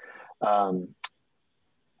Friday. A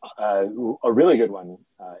really good one.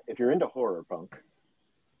 If you're into horror punk,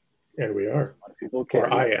 and we are. A lot of people can.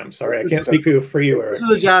 Or I am. Sorry, I can't speak for you, Eric. This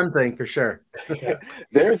is a John thing for sure. Yeah.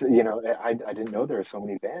 There's, I didn't know there are so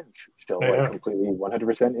many bands still like completely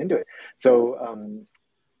 100% into it. So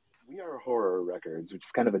We Are Horror Records, which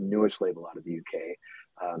is kind of a newish label out of the UK,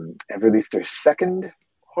 have released their second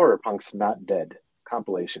Horror Punks Not Dead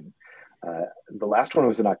compilation. The last one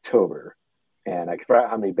was in October, and I forgot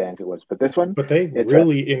how many bands it was, but this one, but they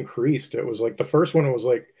really increased. It was like the first one was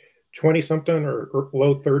like 20 something or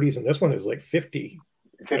low 30s, and this one is like 50.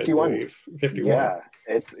 51. 51. Yeah,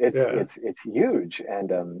 it's huge,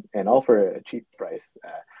 and all for a cheap price.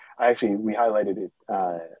 We highlighted it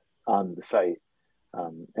on the site,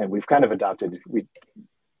 and we've kind of adopted. We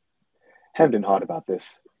hemmed and hawed about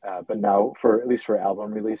this, but now at least for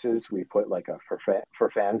album releases, we put like a for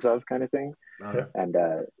fans of kind of thing. And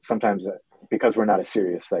sometimes because we're not a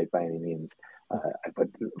serious site by any means, I put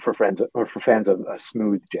for fans of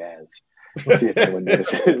smooth jazz. We'll see if anyone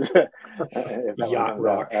notices. Yacht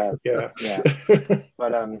rock. Yeah.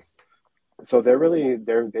 But so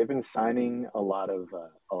they've been signing a lot of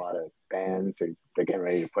bands. They're getting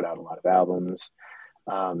ready to put out a lot of albums.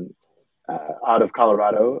 Out of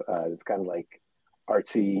Colorado, it's kind of like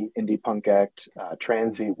artsy indie punk act.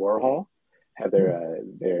 Transy Warhol have their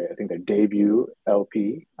debut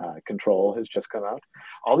LP. Control has just come out.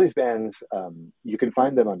 All these bands, you can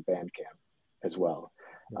find them on Bandcamp as well.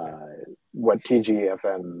 What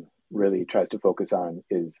TGFM really tries to focus on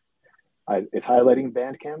is highlighting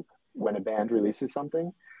Bandcamp when a band releases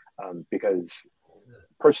something, because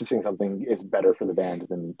purchasing something is better for the band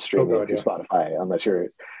than streaming it through Spotify, unless you're.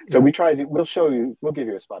 So we'll give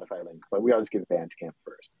you a Spotify link, but we always give Bandcamp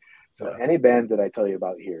first. So any band that I tell you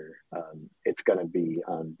about here, it's going to be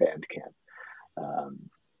on Bandcamp.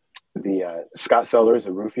 The Scott Sellers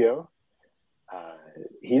of Rufio,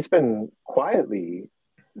 he's been quietly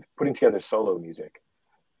putting together solo music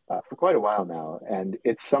for quite a while now, and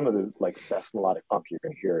it's some of the best melodic punk you're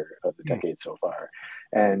going to hear of the decade so far.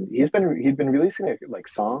 And he'd been releasing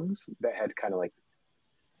songs that had kind of like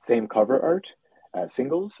same cover art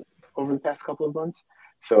singles over the past couple of months.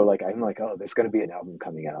 So I'm like, oh, there's going to be an album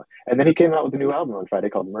coming out, and then he came out with a new album on Friday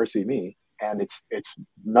called Mercy Me, and it's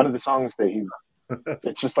none of the songs that he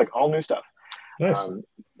it's just all new stuff. Nice.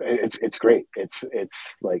 It's great. It's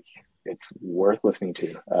worth listening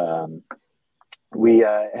to. We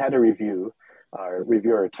had a review. Our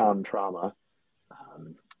reviewer, Tom Trauma,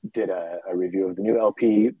 did a review of the new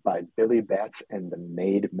LP by Billy Batts and the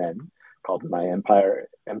Made Men called My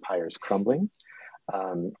Empire's Crumbling.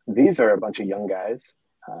 These are a bunch of young guys.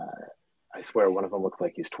 I swear one of them looks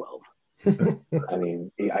like he's 12. I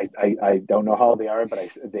mean, I don't know how old they are,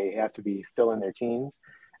 but they have to be still in their teens.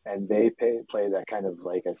 And they play that kind of,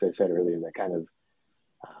 as I said earlier, that kind of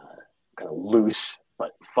loose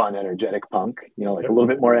but fun, energetic punk. A little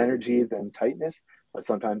bit more energy than tightness, but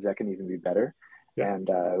sometimes that can even be better. Yeah. And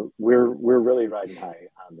we're really riding high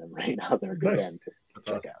on them right now. They're a good band to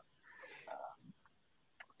check out.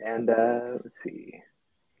 And let's see.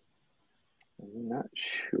 I'm not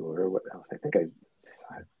sure what else. I think I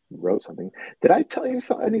wrote something. Did I tell you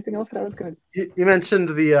anything else that I was going to? You mentioned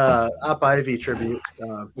the Op Ivy tribute.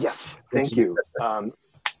 Yes, thank you.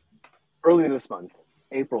 Earlier this month,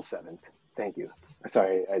 April 7th. Thank you.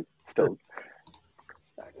 Sorry, I still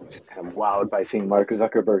just kind of wowed by seeing Mark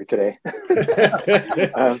Zuckerberg today.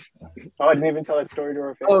 I didn't even tell that story to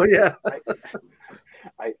our family. Oh yeah.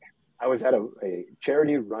 I was at a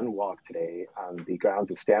charity run walk today on the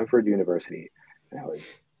grounds of Stanford University, and I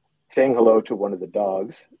was saying hello to one of the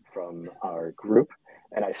dogs from our group,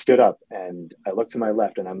 and I stood up and I looked to my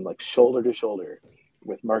left, and I'm shoulder to shoulder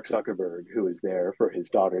with Mark Zuckerberg, who is there for his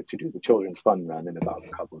daughter to do the children's fun run in about a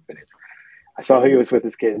couple of minutes. I saw he was with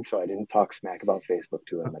his kids, so I didn't talk smack about Facebook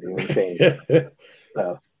to him. I didn't even say anything.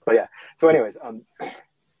 So anyways,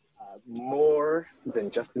 More Than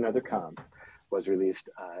Just Another Comp was released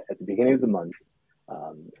at the beginning of the month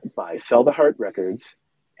by Sell the Heart Records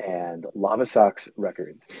and Lava Socks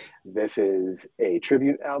Records. This is a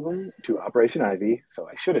tribute album to Operation Ivy. So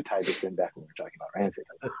I should have tied this in back when we were talking about Rancid.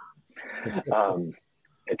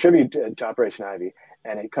 A tribute to Operation Ivy,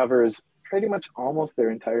 and it covers pretty much almost their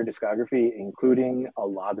entire discography, including a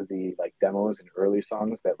lot of the demos and early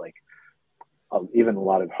songs that even a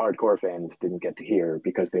lot of hardcore fans didn't get to hear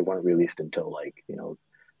because they weren't released until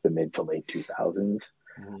the mid to late 2000s,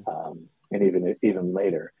 and even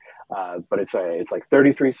later. But it's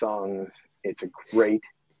 33 songs. It's a great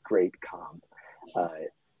comp.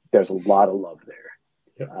 There's a lot of love there.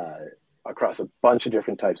 across a bunch of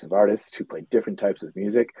different types of artists who play different types of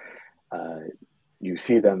music. You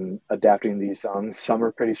see them adapting these songs. Some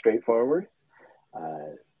are pretty straightforward.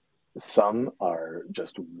 Some are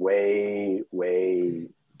just way, way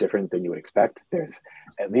different than you would expect. There's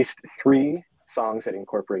at least 3 songs that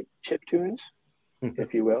incorporate chip tunes,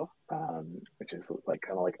 if you will, which is like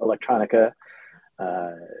kind of like electronica.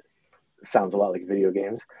 Sounds a lot like video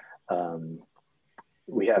games.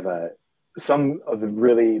 We have some of the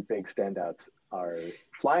really big standouts are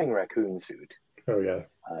Flying Raccoon Suit. Oh yeah.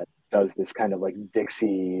 Does this kind of like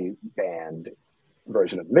Dixie band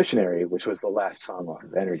version of Missionary, which was the last song off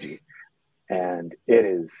of Energy. And it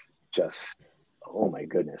is just, oh my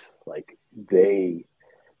goodness. Like they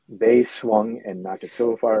swung and knocked it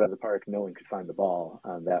so far out of the park, no one could find the ball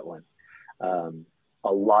on that one.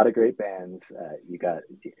 A lot of great bands. We got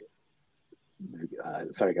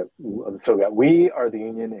We Are the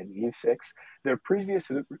Union and Eve 6. Their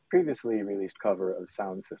previously released cover of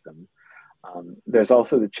Sound System. There's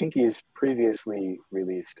also the Chinkies' previously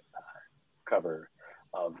released cover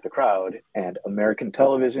of The Crowd, and American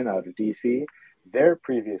Television out of DC, their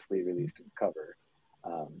previously released cover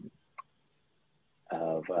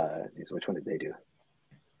of which one did they do?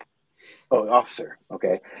 Oh, Officer.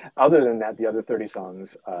 Okay. Other than that, the other 30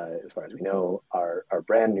 songs, as far as we know, are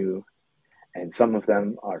brand new, and some of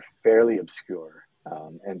them are fairly obscure.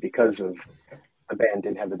 And because of the band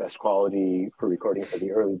didn't have the best quality for recording for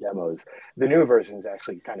the early demos, the new versions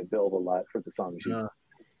actually kind of build a lot for the songs.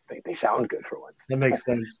 They sound good for once. That makes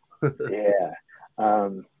sense. Yeah.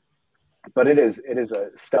 But it is a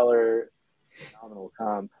stellar, phenomenal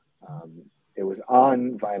comp. It was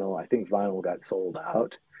on vinyl. I think vinyl got sold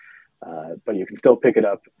out, but you can still pick it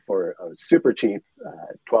up for a super cheap,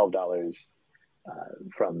 $12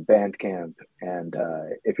 from Bandcamp. And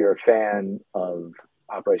if you're a fan of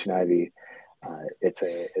Operation Ivy, it's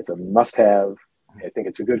a must-have. I think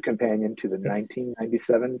it's a good companion to the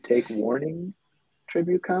 1997 Take Warning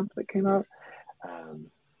tribute comp that came out.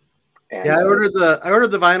 Yeah, I ordered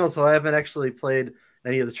the vinyl, so I haven't actually played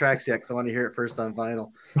any of the tracks yet because I want to hear it first on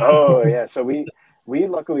vinyl. Oh yeah, so we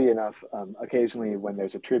luckily enough, occasionally when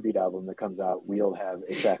there's a tribute album that comes out, we'll have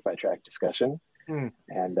a track by track discussion,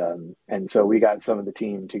 and so we got some of the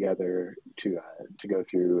team together to go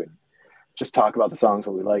through and just talk about the songs,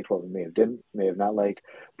 what we liked, what we may have not liked,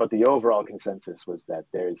 but the overall consensus was that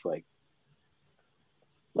there's like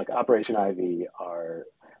Operation Ivy are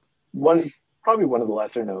probably one of the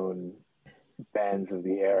lesser known bands of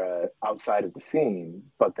the era outside of the scene,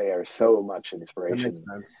 but they are so much an inspiration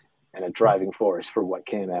and a driving force for what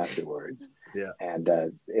came afterwards. Yeah. And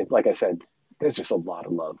like I said, there's just a lot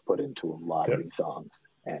of love put into a lot of these songs,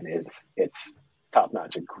 and it's top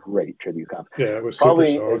notch, a great tribute comp. Yeah, it was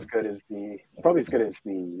probably as good as the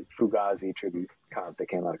Fugazi tribute comp that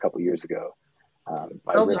came out a couple years ago.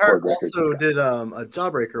 Velvet Heart also did a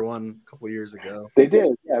Jawbreaker one a couple years ago. They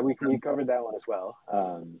did, yeah. We covered that one as well.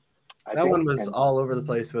 That one was all over the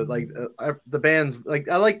place with like the bands. Like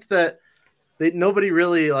I liked that nobody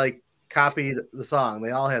really like copied the song.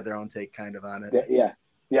 They all had their own take kind of on it.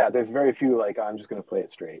 Yeah. There's very few like I'm just going to play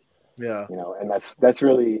it straight. Yeah, and that's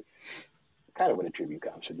really kind of what a tribute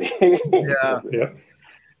comp should be. Yeah.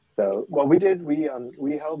 So what we did, we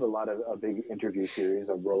held a big interview series,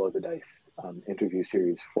 a Roll of the Dice interview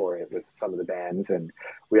series for it with some of the bands, and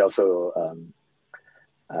we also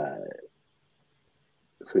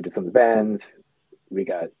so we did some of the bands. We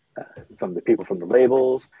got some of the people from the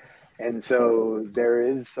labels, and so there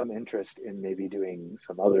is some interest in maybe doing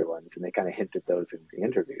some other ones, and they kind of hinted those in the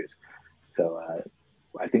interviews. So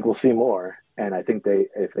I think we'll see more, and I think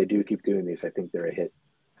if they do keep doing these, I think they're a hit.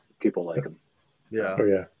 People like them. Yeah. Oh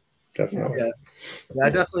yeah. Definitely. Yeah, I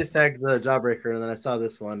definitely snagged the Jawbreaker, and then I saw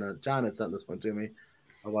this one. John had sent this one to me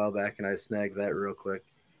a while back, and I snagged that real quick.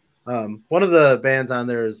 One of the bands on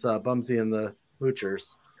there is Bumsy and the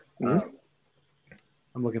Moochers. I'm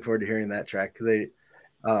looking forward to hearing that track.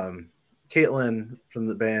 Caitlin from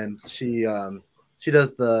the band, she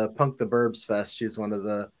does the Punk the Burbs Fest. She's one of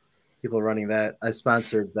the people running that. I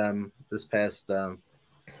sponsored them this past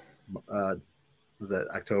was it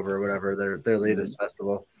October or whatever, their latest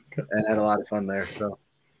festival. And had a lot of fun there. So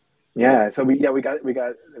yeah, so we got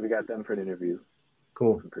them for an interview.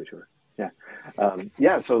 Cool. I'm pretty sure.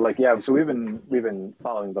 Yeah. So we've been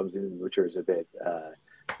following Bumsy and the Moochers a bit.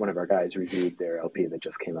 One of our guys reviewed their LP that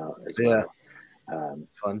just came out as well.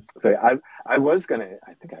 It's fun. So I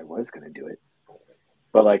think I was gonna do it,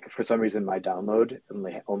 but like for some reason my download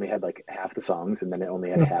only had like half the songs, and then it only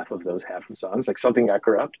had half of those half of songs. Like something got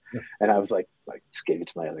corrupt, and I was like just gave it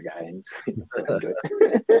to my other guy and do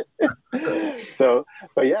it. So,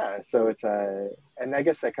 So yeah, so it's and I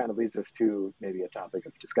guess that kind of leads us to maybe a topic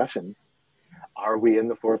of discussion. Are we in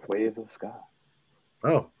the fourth wave of ska?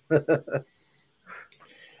 Oh,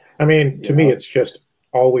 I mean, to You me, know? it's just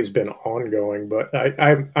always been ongoing. But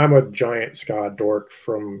I'm a giant ska dork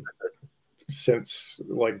from since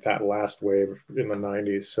like that last wave in the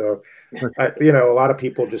 '90s. So, a lot of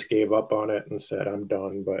people just gave up on it and said, "I'm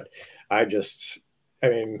done." But I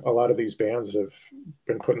mean, a lot of these bands have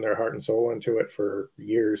been putting their heart and soul into it for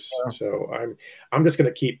years. Yeah. So I'm just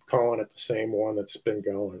going to keep calling it the same one that's been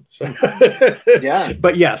going. So, Yeah.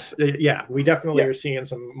 But yes, yeah, we definitely Yeah. are seeing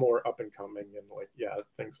some more up and coming, and like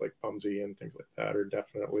things like Bumsy and things like that are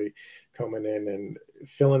definitely coming in and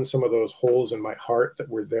filling some of those holes in my heart that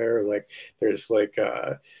were there. Like there's like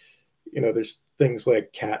there's things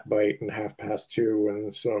like Catbite and Half Past Two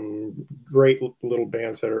and some great little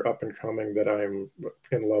bands that are up and coming that I'm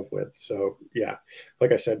in love with. So yeah,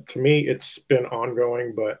 like I said, to me it's been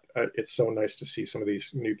ongoing, but it's so nice to see some of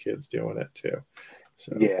these new kids doing it too.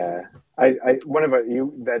 So Yeah, I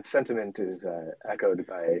that sentiment is echoed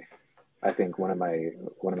by, I think, one of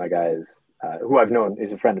my guys who I've known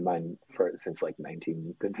is a friend of mine since the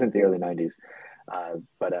early '90s,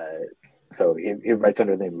 but so he writes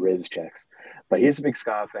under the name Riz Checks, but he's a big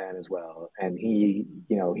ska fan as well, and he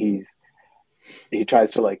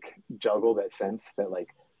tries to like juggle that sense that like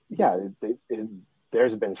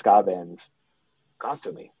there's been ska bands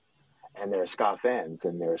constantly, and there are ska fans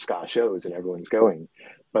and there are ska shows and everyone's going,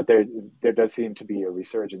 but there does seem to be a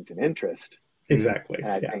resurgence in interest. exactly. And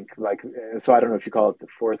I think so I don't know if you call it the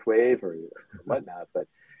fourth wave or whatnot, but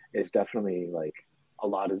it's definitely like a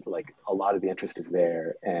lot of the interest is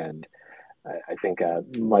there. And I think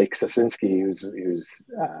Mike Sosinski, who's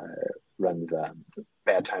runs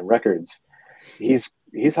Bad Time Records, he's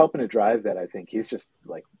helping to drive that. I think he's just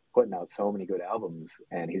like putting out so many good albums,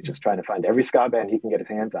 and he's just trying to find every ska band he can get his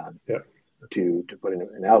hands on to put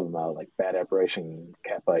an album out, like Bad Apparition,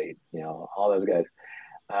 Catbite, all those guys.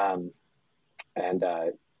 And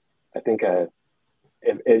I think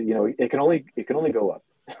it can only go up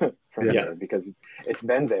from there, because it's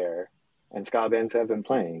been there and ska bands have been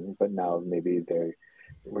playing, but now maybe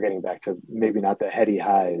we're getting back to maybe not the heady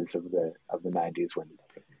highs of the '90s when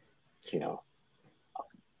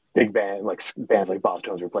big bands like Boss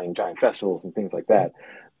Tones were playing giant festivals and things like that,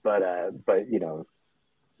 but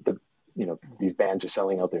these bands are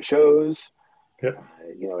selling out their shows.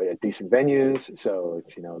 At decent venues. So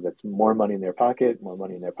it's, that's more money in their pocket. More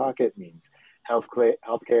money in their pocket means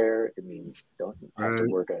healthcare. It means don't have to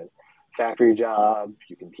work a factory job.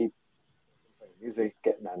 You can keep playing music,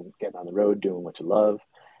 getting on the road, doing what you love,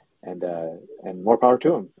 and more power to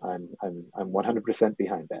them. I'm 100%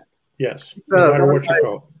 behind that. Yes, no matter what you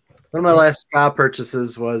call it. One of my last ska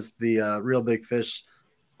purchases was the Real Big Fish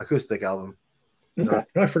acoustic album.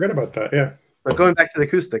 I forgot about that. Yeah. But going back to the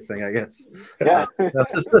acoustic thing, I guess. Yeah.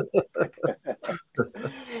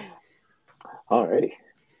 Alrighty.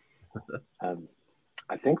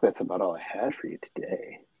 I think that's about all I had for you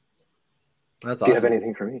today. That's awesome. Do you have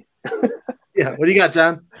anything for me? Yeah. What do you got,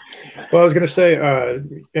 John? Well, I was going to say,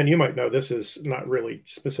 and you might know this is not really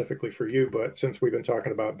specifically for you, but since we've been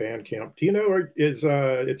talking about Bandcamp, do you know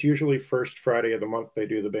it's usually first Friday of the month they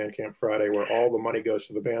do the Bandcamp Friday where all the money goes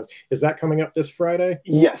to the bands. Is that coming up this Friday?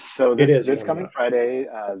 Yes. So this coming Friday,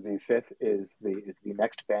 the 5th is the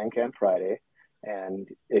next Bandcamp Friday, and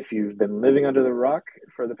if you've been living under the rock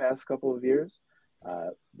for the past couple of years,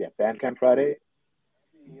 Bandcamp Friday.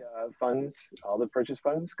 All the purchase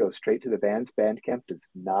funds go straight to the bands. Bandcamp does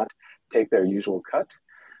not take their usual cut,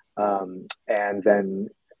 and then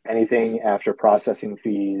anything after processing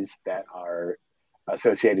fees that are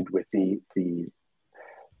associated with the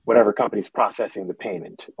whatever company's processing the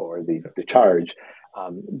payment or the charge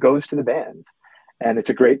goes to the bands. And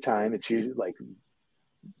it's a great time. It's usually like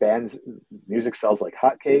bands music sells like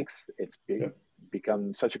hotcakes. It's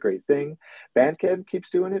become such a great thing. Bandcamp keeps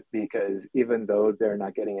doing it because even though they're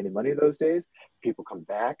not getting any money those days, people come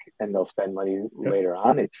back and they'll spend money later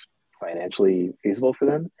on. It's financially feasible for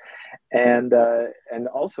them. And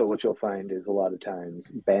also what you'll find is a lot of times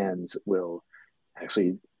bands will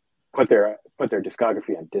actually put their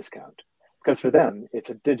discography on discount, because for them it's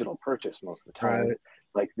a digital purchase most of the time. Right.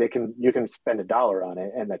 Like you can spend $1 on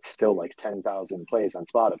it and that's still like 10,000 plays on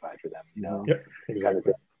Spotify for them, exactly. Kind of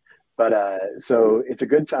thing. But so it's a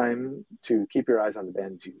good time to keep your eyes on the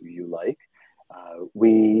bands you like.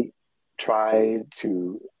 We try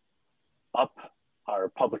to up our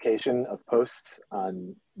publication of posts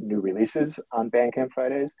on new releases on Bandcamp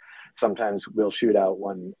Fridays. Sometimes we'll shoot out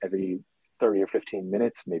one every 30 or 15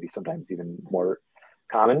 minutes, maybe sometimes even more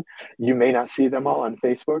common. You may not see them all on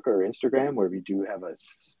Facebook or Instagram, where we do have a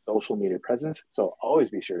social media presence. So always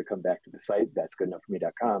be sure to come back to the site,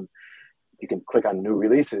 that'sgoodenough4me.com. You can click on new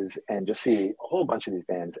releases and just see a whole bunch of these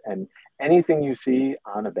bands. And anything you see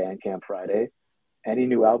on a Bandcamp Friday, any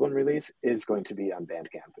new album release is going to be on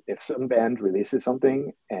Bandcamp. If some band releases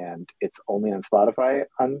something and it's only on Spotify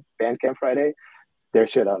on Bandcamp Friday, they're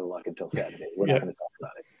shit out of luck until Saturday. We're not going to talk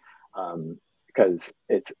about it. Because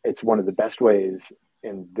it's one of the best ways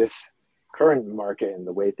in this current market and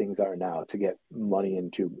the way things are now to get money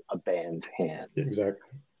into a band's hands.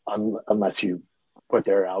 Exactly. Unless you put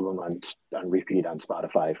their album on repeat on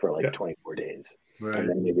Spotify for like 24 days. Right. And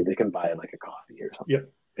then maybe they can buy it like a coffee or something. Yep.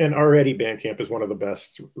 And already Bandcamp is one of the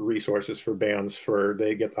best resources for bands.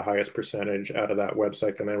 They get the highest percentage out of that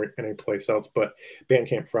website than any place else. But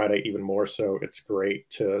Bandcamp Friday, even more so. It's great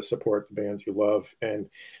to support the bands you love. And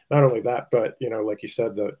not only that, but, you know, like you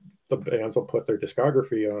said, the bands will put their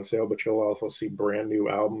discography on sale, but you'll also see brand new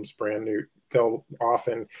albums, they'll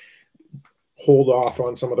often hold off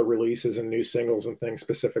on some of the releases and new singles and things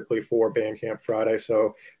specifically for Bandcamp Friday.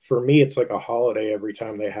 So for me, it's like a holiday every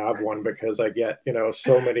time they have one, because I get, you know,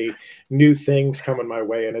 so many new things coming my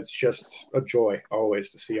way, and it's just a joy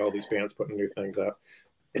always to see all these bands putting new things up.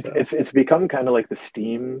 It's become kind of like the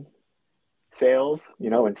Steam sales,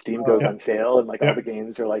 you know, when Steam goes on sale and like all the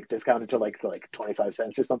games are like discounted to like 25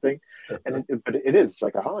 cents or something. And but it is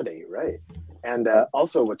like a holiday, right? And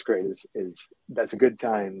also what's great is that's a good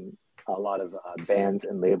time. A lot of bands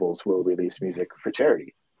and labels will release music for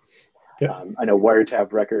charity. I know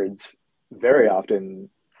Wiretap Records very often,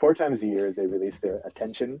 4 times a year, they release their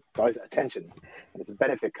Attention. It's always Attention, and it's a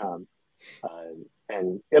benefit com.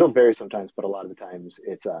 And it'll vary sometimes, but a lot of the times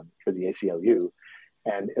it's for the ACLU,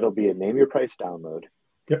 and it'll be a name your price download.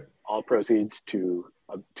 All proceeds to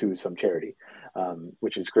some charity,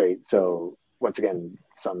 which is great. So once again,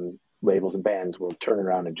 some labels and bands will turn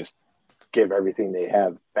around and just give everything they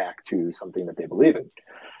have back to something that they believe in.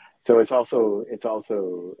 So it's also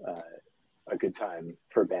a good time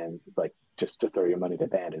for a band, like just to throw your money to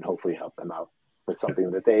band and hopefully help them out with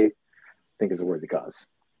something that they think is a worthy cause.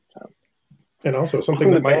 So. And also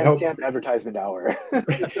something that might help. Advertisement hour.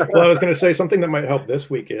 Well, I was going to say something that might help this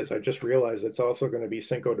week is I just realized it's also going to be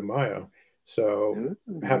Cinco de Mayo. So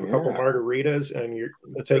have a couple margaritas and you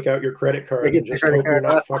take out your credit card and just hope you're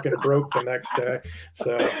not fucking broke the next day.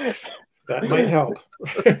 So that might help.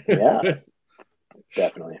 Yeah,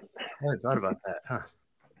 definitely. I thought about that, huh?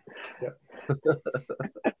 Yep.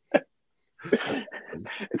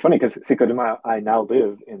 It's funny because Cinco de Mayo, I now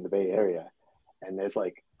live in the Bay Area, and there's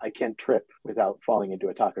like I can't trip without falling into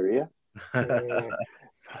a taqueria.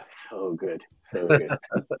 So good. Some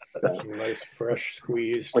nice fresh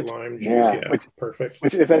squeezed lime juice. Perfect.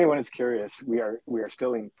 Which, if anyone is curious, we are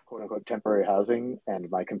still in quote unquote temporary housing, and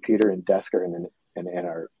my computer and desk are in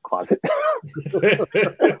our closet.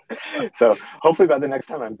 So hopefully by the next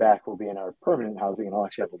time I'm back, we'll be in our permanent housing, and I'll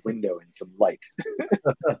actually have a window and some light.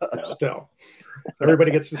 Still,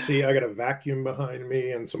 everybody gets to see. I got a vacuum behind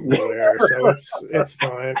me and some glare, so it's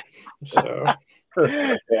fine. So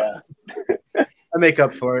yeah. I make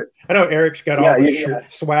up for it. I know Eric's got all the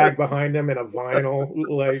swag behind him in a vinyl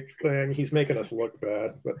like thing. He's making us look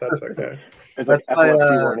bad, but that's okay. That's like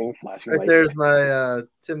epilepsy warning flashing lights. There's my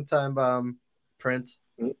Tim Time Bomb print.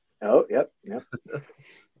 Oh, yep.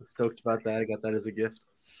 Stoked about that. I got that as a gift.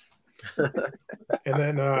 And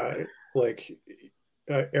then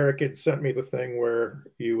Eric had sent me the thing where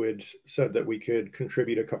you had said that we could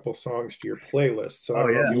contribute a couple songs to your playlist. So I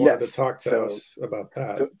don't know if you wanted to talk to us about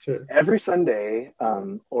that. So every Sunday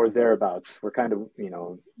or thereabouts, we're kind of,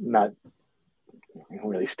 not we don't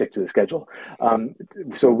really stick to the schedule.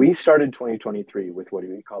 So we started 2023 with what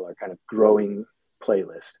we call our kind of growing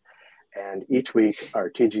playlist. And each week our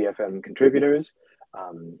TGFM contributors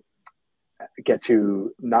get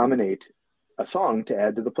to nominate a song to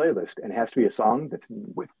add to the playlist, and it has to be a song that's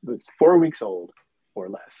 4 weeks old or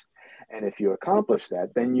less. And if you accomplish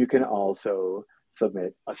that, then you can also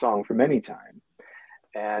submit a song from any time.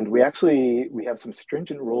 And we have some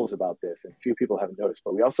stringent rules about this, and few people haven't noticed,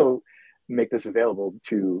 but we also make this available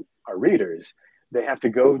to our readers. They have to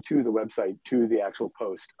go to the website, to the actual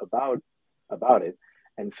post about it,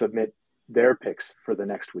 and submit their picks for the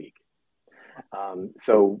next week.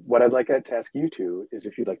 So what I'd like to ask you two is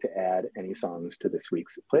if you'd like to add any songs to this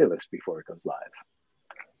week's playlist before it goes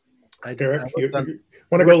live. Eric, you want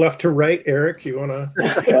to go left to right? Eric, you want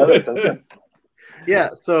to?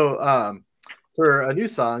 Yeah. So for a new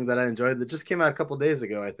song that I enjoyed that just came out a couple days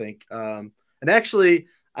ago, I think. And actually,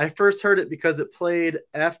 I first heard it because it played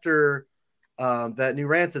after that new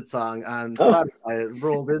Rancid song on Spotify. It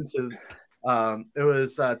rolled into It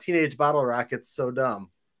was Teenage Bottle Rockets So Dumb,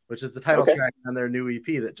 which is the title track on their new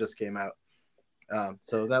EP that just came out.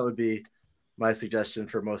 So that would be my suggestion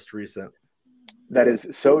for most recent. That is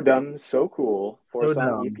So Dumb, So Cool, So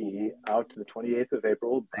 4-song EP out to the 28th of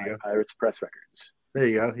April by Pirates Press Records. There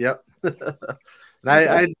you go. Yep. And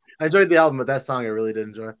I enjoyed the album, but that song I really did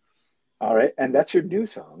enjoy. All right. And that's your new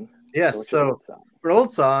song. Yes. So for an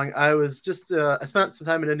old song, I was just, I spent some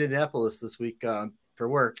time in Indianapolis this week for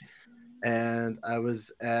work. And I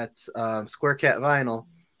was at Square Cat Vinyl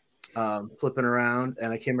flipping around,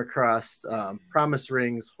 and I came across Promise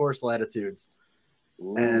Ring's Horse Latitudes.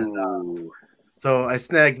 Ooh. And so I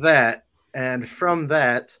snagged that. And from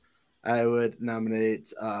that, I would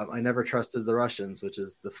nominate I Never Trusted the Russians, which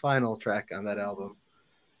is the final track on that album.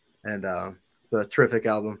 And it's a terrific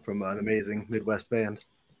album from an amazing Midwest band.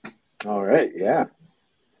 All right. Yeah.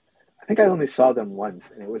 I think I only saw them once,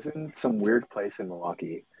 and it was in some weird place in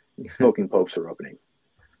Milwaukee. Smoking Popes were opening.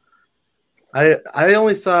 I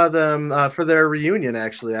only saw them for their reunion,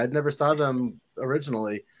 actually. I'd never saw them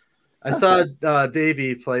originally. I saw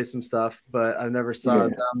Davey play some stuff, but I never saw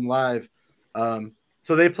them live.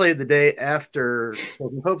 So they played the day after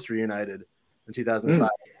Smoking Popes reunited in 2005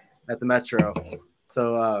 at the Metro.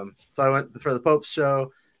 So I went for the Popes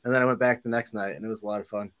show, and then I went back the next night, and it was a lot of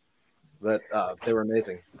fun. But they were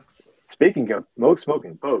amazing. Speaking of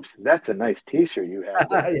Smoking Popes, that's a nice T-shirt you have.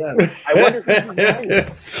 Yes. I wonder who designed it.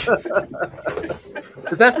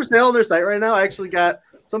 Is that for sale on their site right now? I actually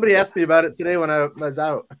somebody asked me about it today when I was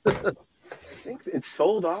out. I think it's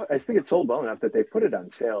sold off. I think it's sold well enough that they put it on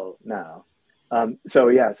sale now.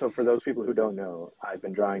 So for those people who don't know, I've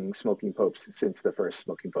been drawing Smoking Popes since the first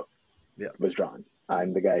Smoking Pope was drawn.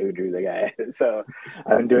 I'm the guy who drew the guy. So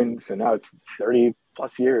now it's 30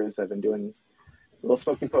 plus years I've been doing little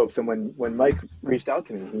Smoking Popes. And when Mike reached out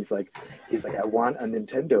to me, he's like, I want a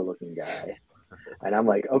Nintendo looking guy. And I'm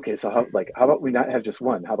like, okay, so how about we not have just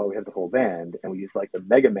one? How about we have the whole band and we use like the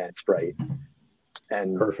Mega Man sprite?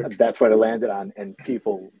 And perfect. That's what I landed on. And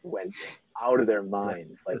people went out of their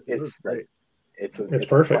minds. Like it's great. It's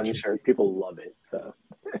perfect. A fun shirt. People love it. So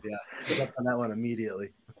yeah, get up on that one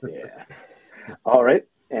immediately. Yeah. All right.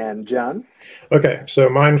 And John? Okay, so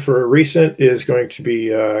mine for recent is going to be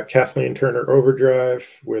Kathleen Turner Overdrive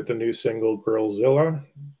with the new single Girlzilla.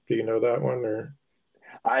 Do you know that one? Or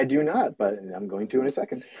I do not, but I'm going to in a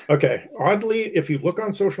second. Okay. Oddly, if you look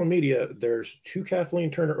on social media, there's 2 Kathleen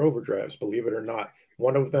Turner Overdrives, believe it or not.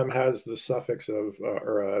 One of them has the suffix of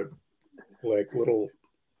like little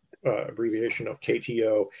abbreviation of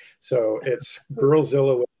KTO. So it's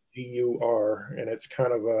Girlzilla with GUR, and it's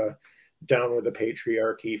kind of a down with the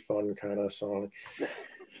patriarchy fun kind of song.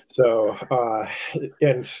 So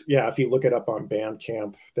and yeah, if you look it up on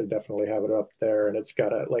Bandcamp, they definitely have it up there, and it's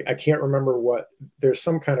got I can't remember there's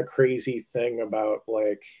some kind of crazy thing about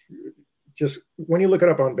just when you look it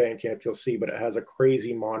up on Bandcamp, you'll see, but it has a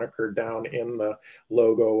crazy moniker down in the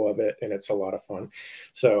logo of it, and it's a lot of fun.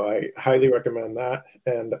 So I highly recommend that.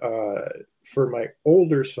 And for my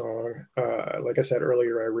older song, like I said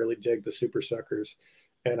earlier, I really dig the Super Suckers.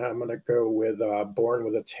 And I'm going to go with Born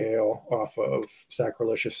with a Tail off of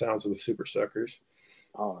Sacrilegious Sounds of the Super Suckers.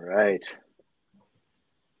 All right.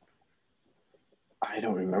 I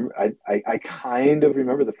don't remember. I kind of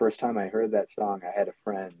remember the first time I heard that song. I had a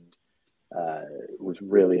friend who was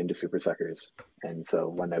really into Super Suckers. And so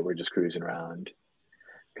one night we're just cruising around,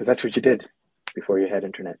 because that's what you did before you had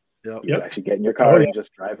internet. Yep. You actually get in your car and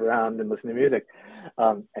just drive around and listen to music.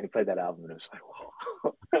 And he played that album, and it was like,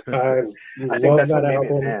 whoa. I think love that's that what made me a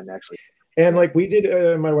album. fan, actually. And like we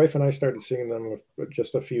did, my wife and I started singing them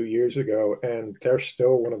just a few years ago, and they're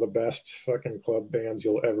still one of the best fucking club bands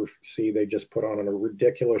you'll ever see. They just put on a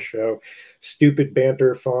ridiculous show, stupid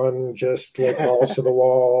banter, fun, just like balls to the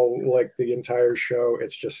wall, like the entire show.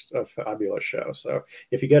 It's just a fabulous show. So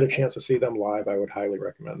if you get a chance to see them live, I would highly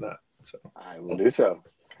recommend that. So I will do so.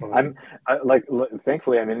 Awesome.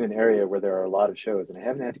 Thankfully, I'm in an area where there are a lot of shows, and I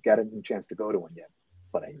haven't gotten a chance to go to one yet,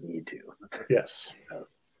 but I need to. Yes.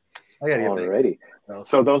 I gotta get Alrighty.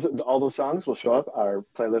 So all those songs will show up. Our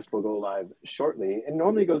playlist will go live shortly. It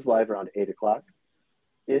normally goes live around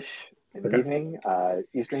 8:00-ish in the evening,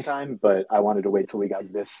 Eastern time, but I wanted to wait till we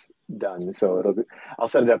got this done. So I'll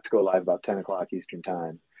set it up to go live about 10:00 Eastern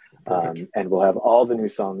time. And we'll have all the new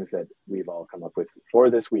songs that we've all come up with for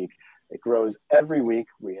this week. It grows every week.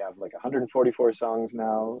 We have like 144 songs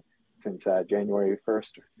now since January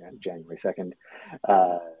 1st and January 2nd.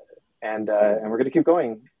 And we're going to keep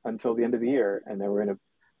going until the end of the year. And then we're going to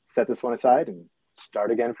set this one aside and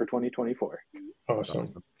start again for 2024.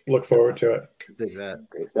 Awesome. Look forward to it. Dig that.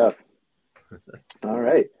 Great stuff. All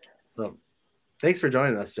right. So Thanks for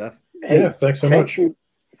joining us, Jeff. Hey, yeah, thanks so much.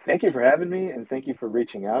 Thank you for having me, and thank you for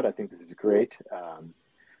reaching out. I think this is great.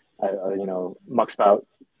 Muckspout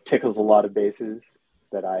tickles a lot of bases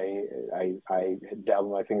that I dabble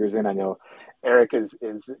my fingers in. I know Eric is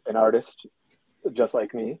an artist just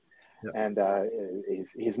like me, yep. And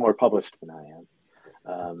he's more published than I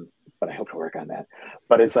am. But I hope to work on that.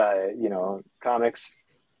 But it's comics,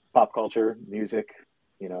 pop culture, music.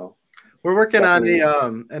 We're working on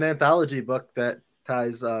an anthology book that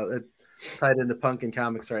ties tied into punk and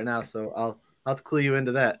comics right now. So I'll have to clue you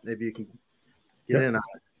into that. Maybe you can get in on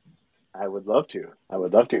it. I would love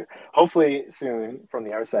to. Hopefully soon, from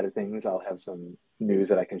the art side of things, I'll have some news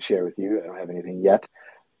that I can share with you. I don't have anything yet,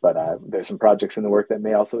 but there's some projects in the work that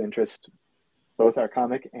may also interest both our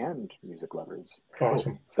comic and music lovers.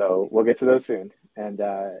 Awesome. So we'll get to those soon. And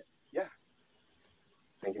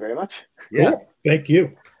thank you very much. Yeah. Cool. Thank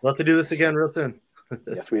you. We'll have to do this again real soon.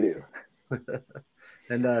 Yes, we do.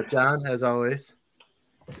 And John, as always.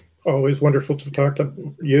 Always wonderful to talk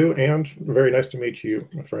to you, and very nice to meet you,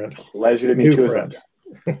 my friend. Pleasure to meet you. Friend.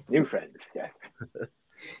 New friends, yes.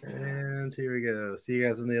 And here we go. See you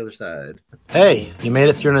guys on the other side. Hey, you made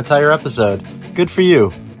it through an entire episode. Good for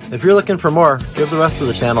you. If you're looking for more, give the rest of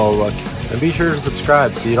the channel a look, and be sure to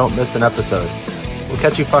subscribe so you don't miss an episode. We'll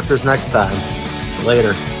catch you fuckers next time.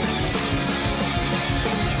 Later.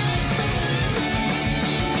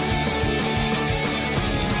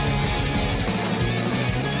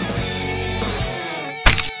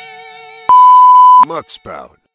 Muckspout.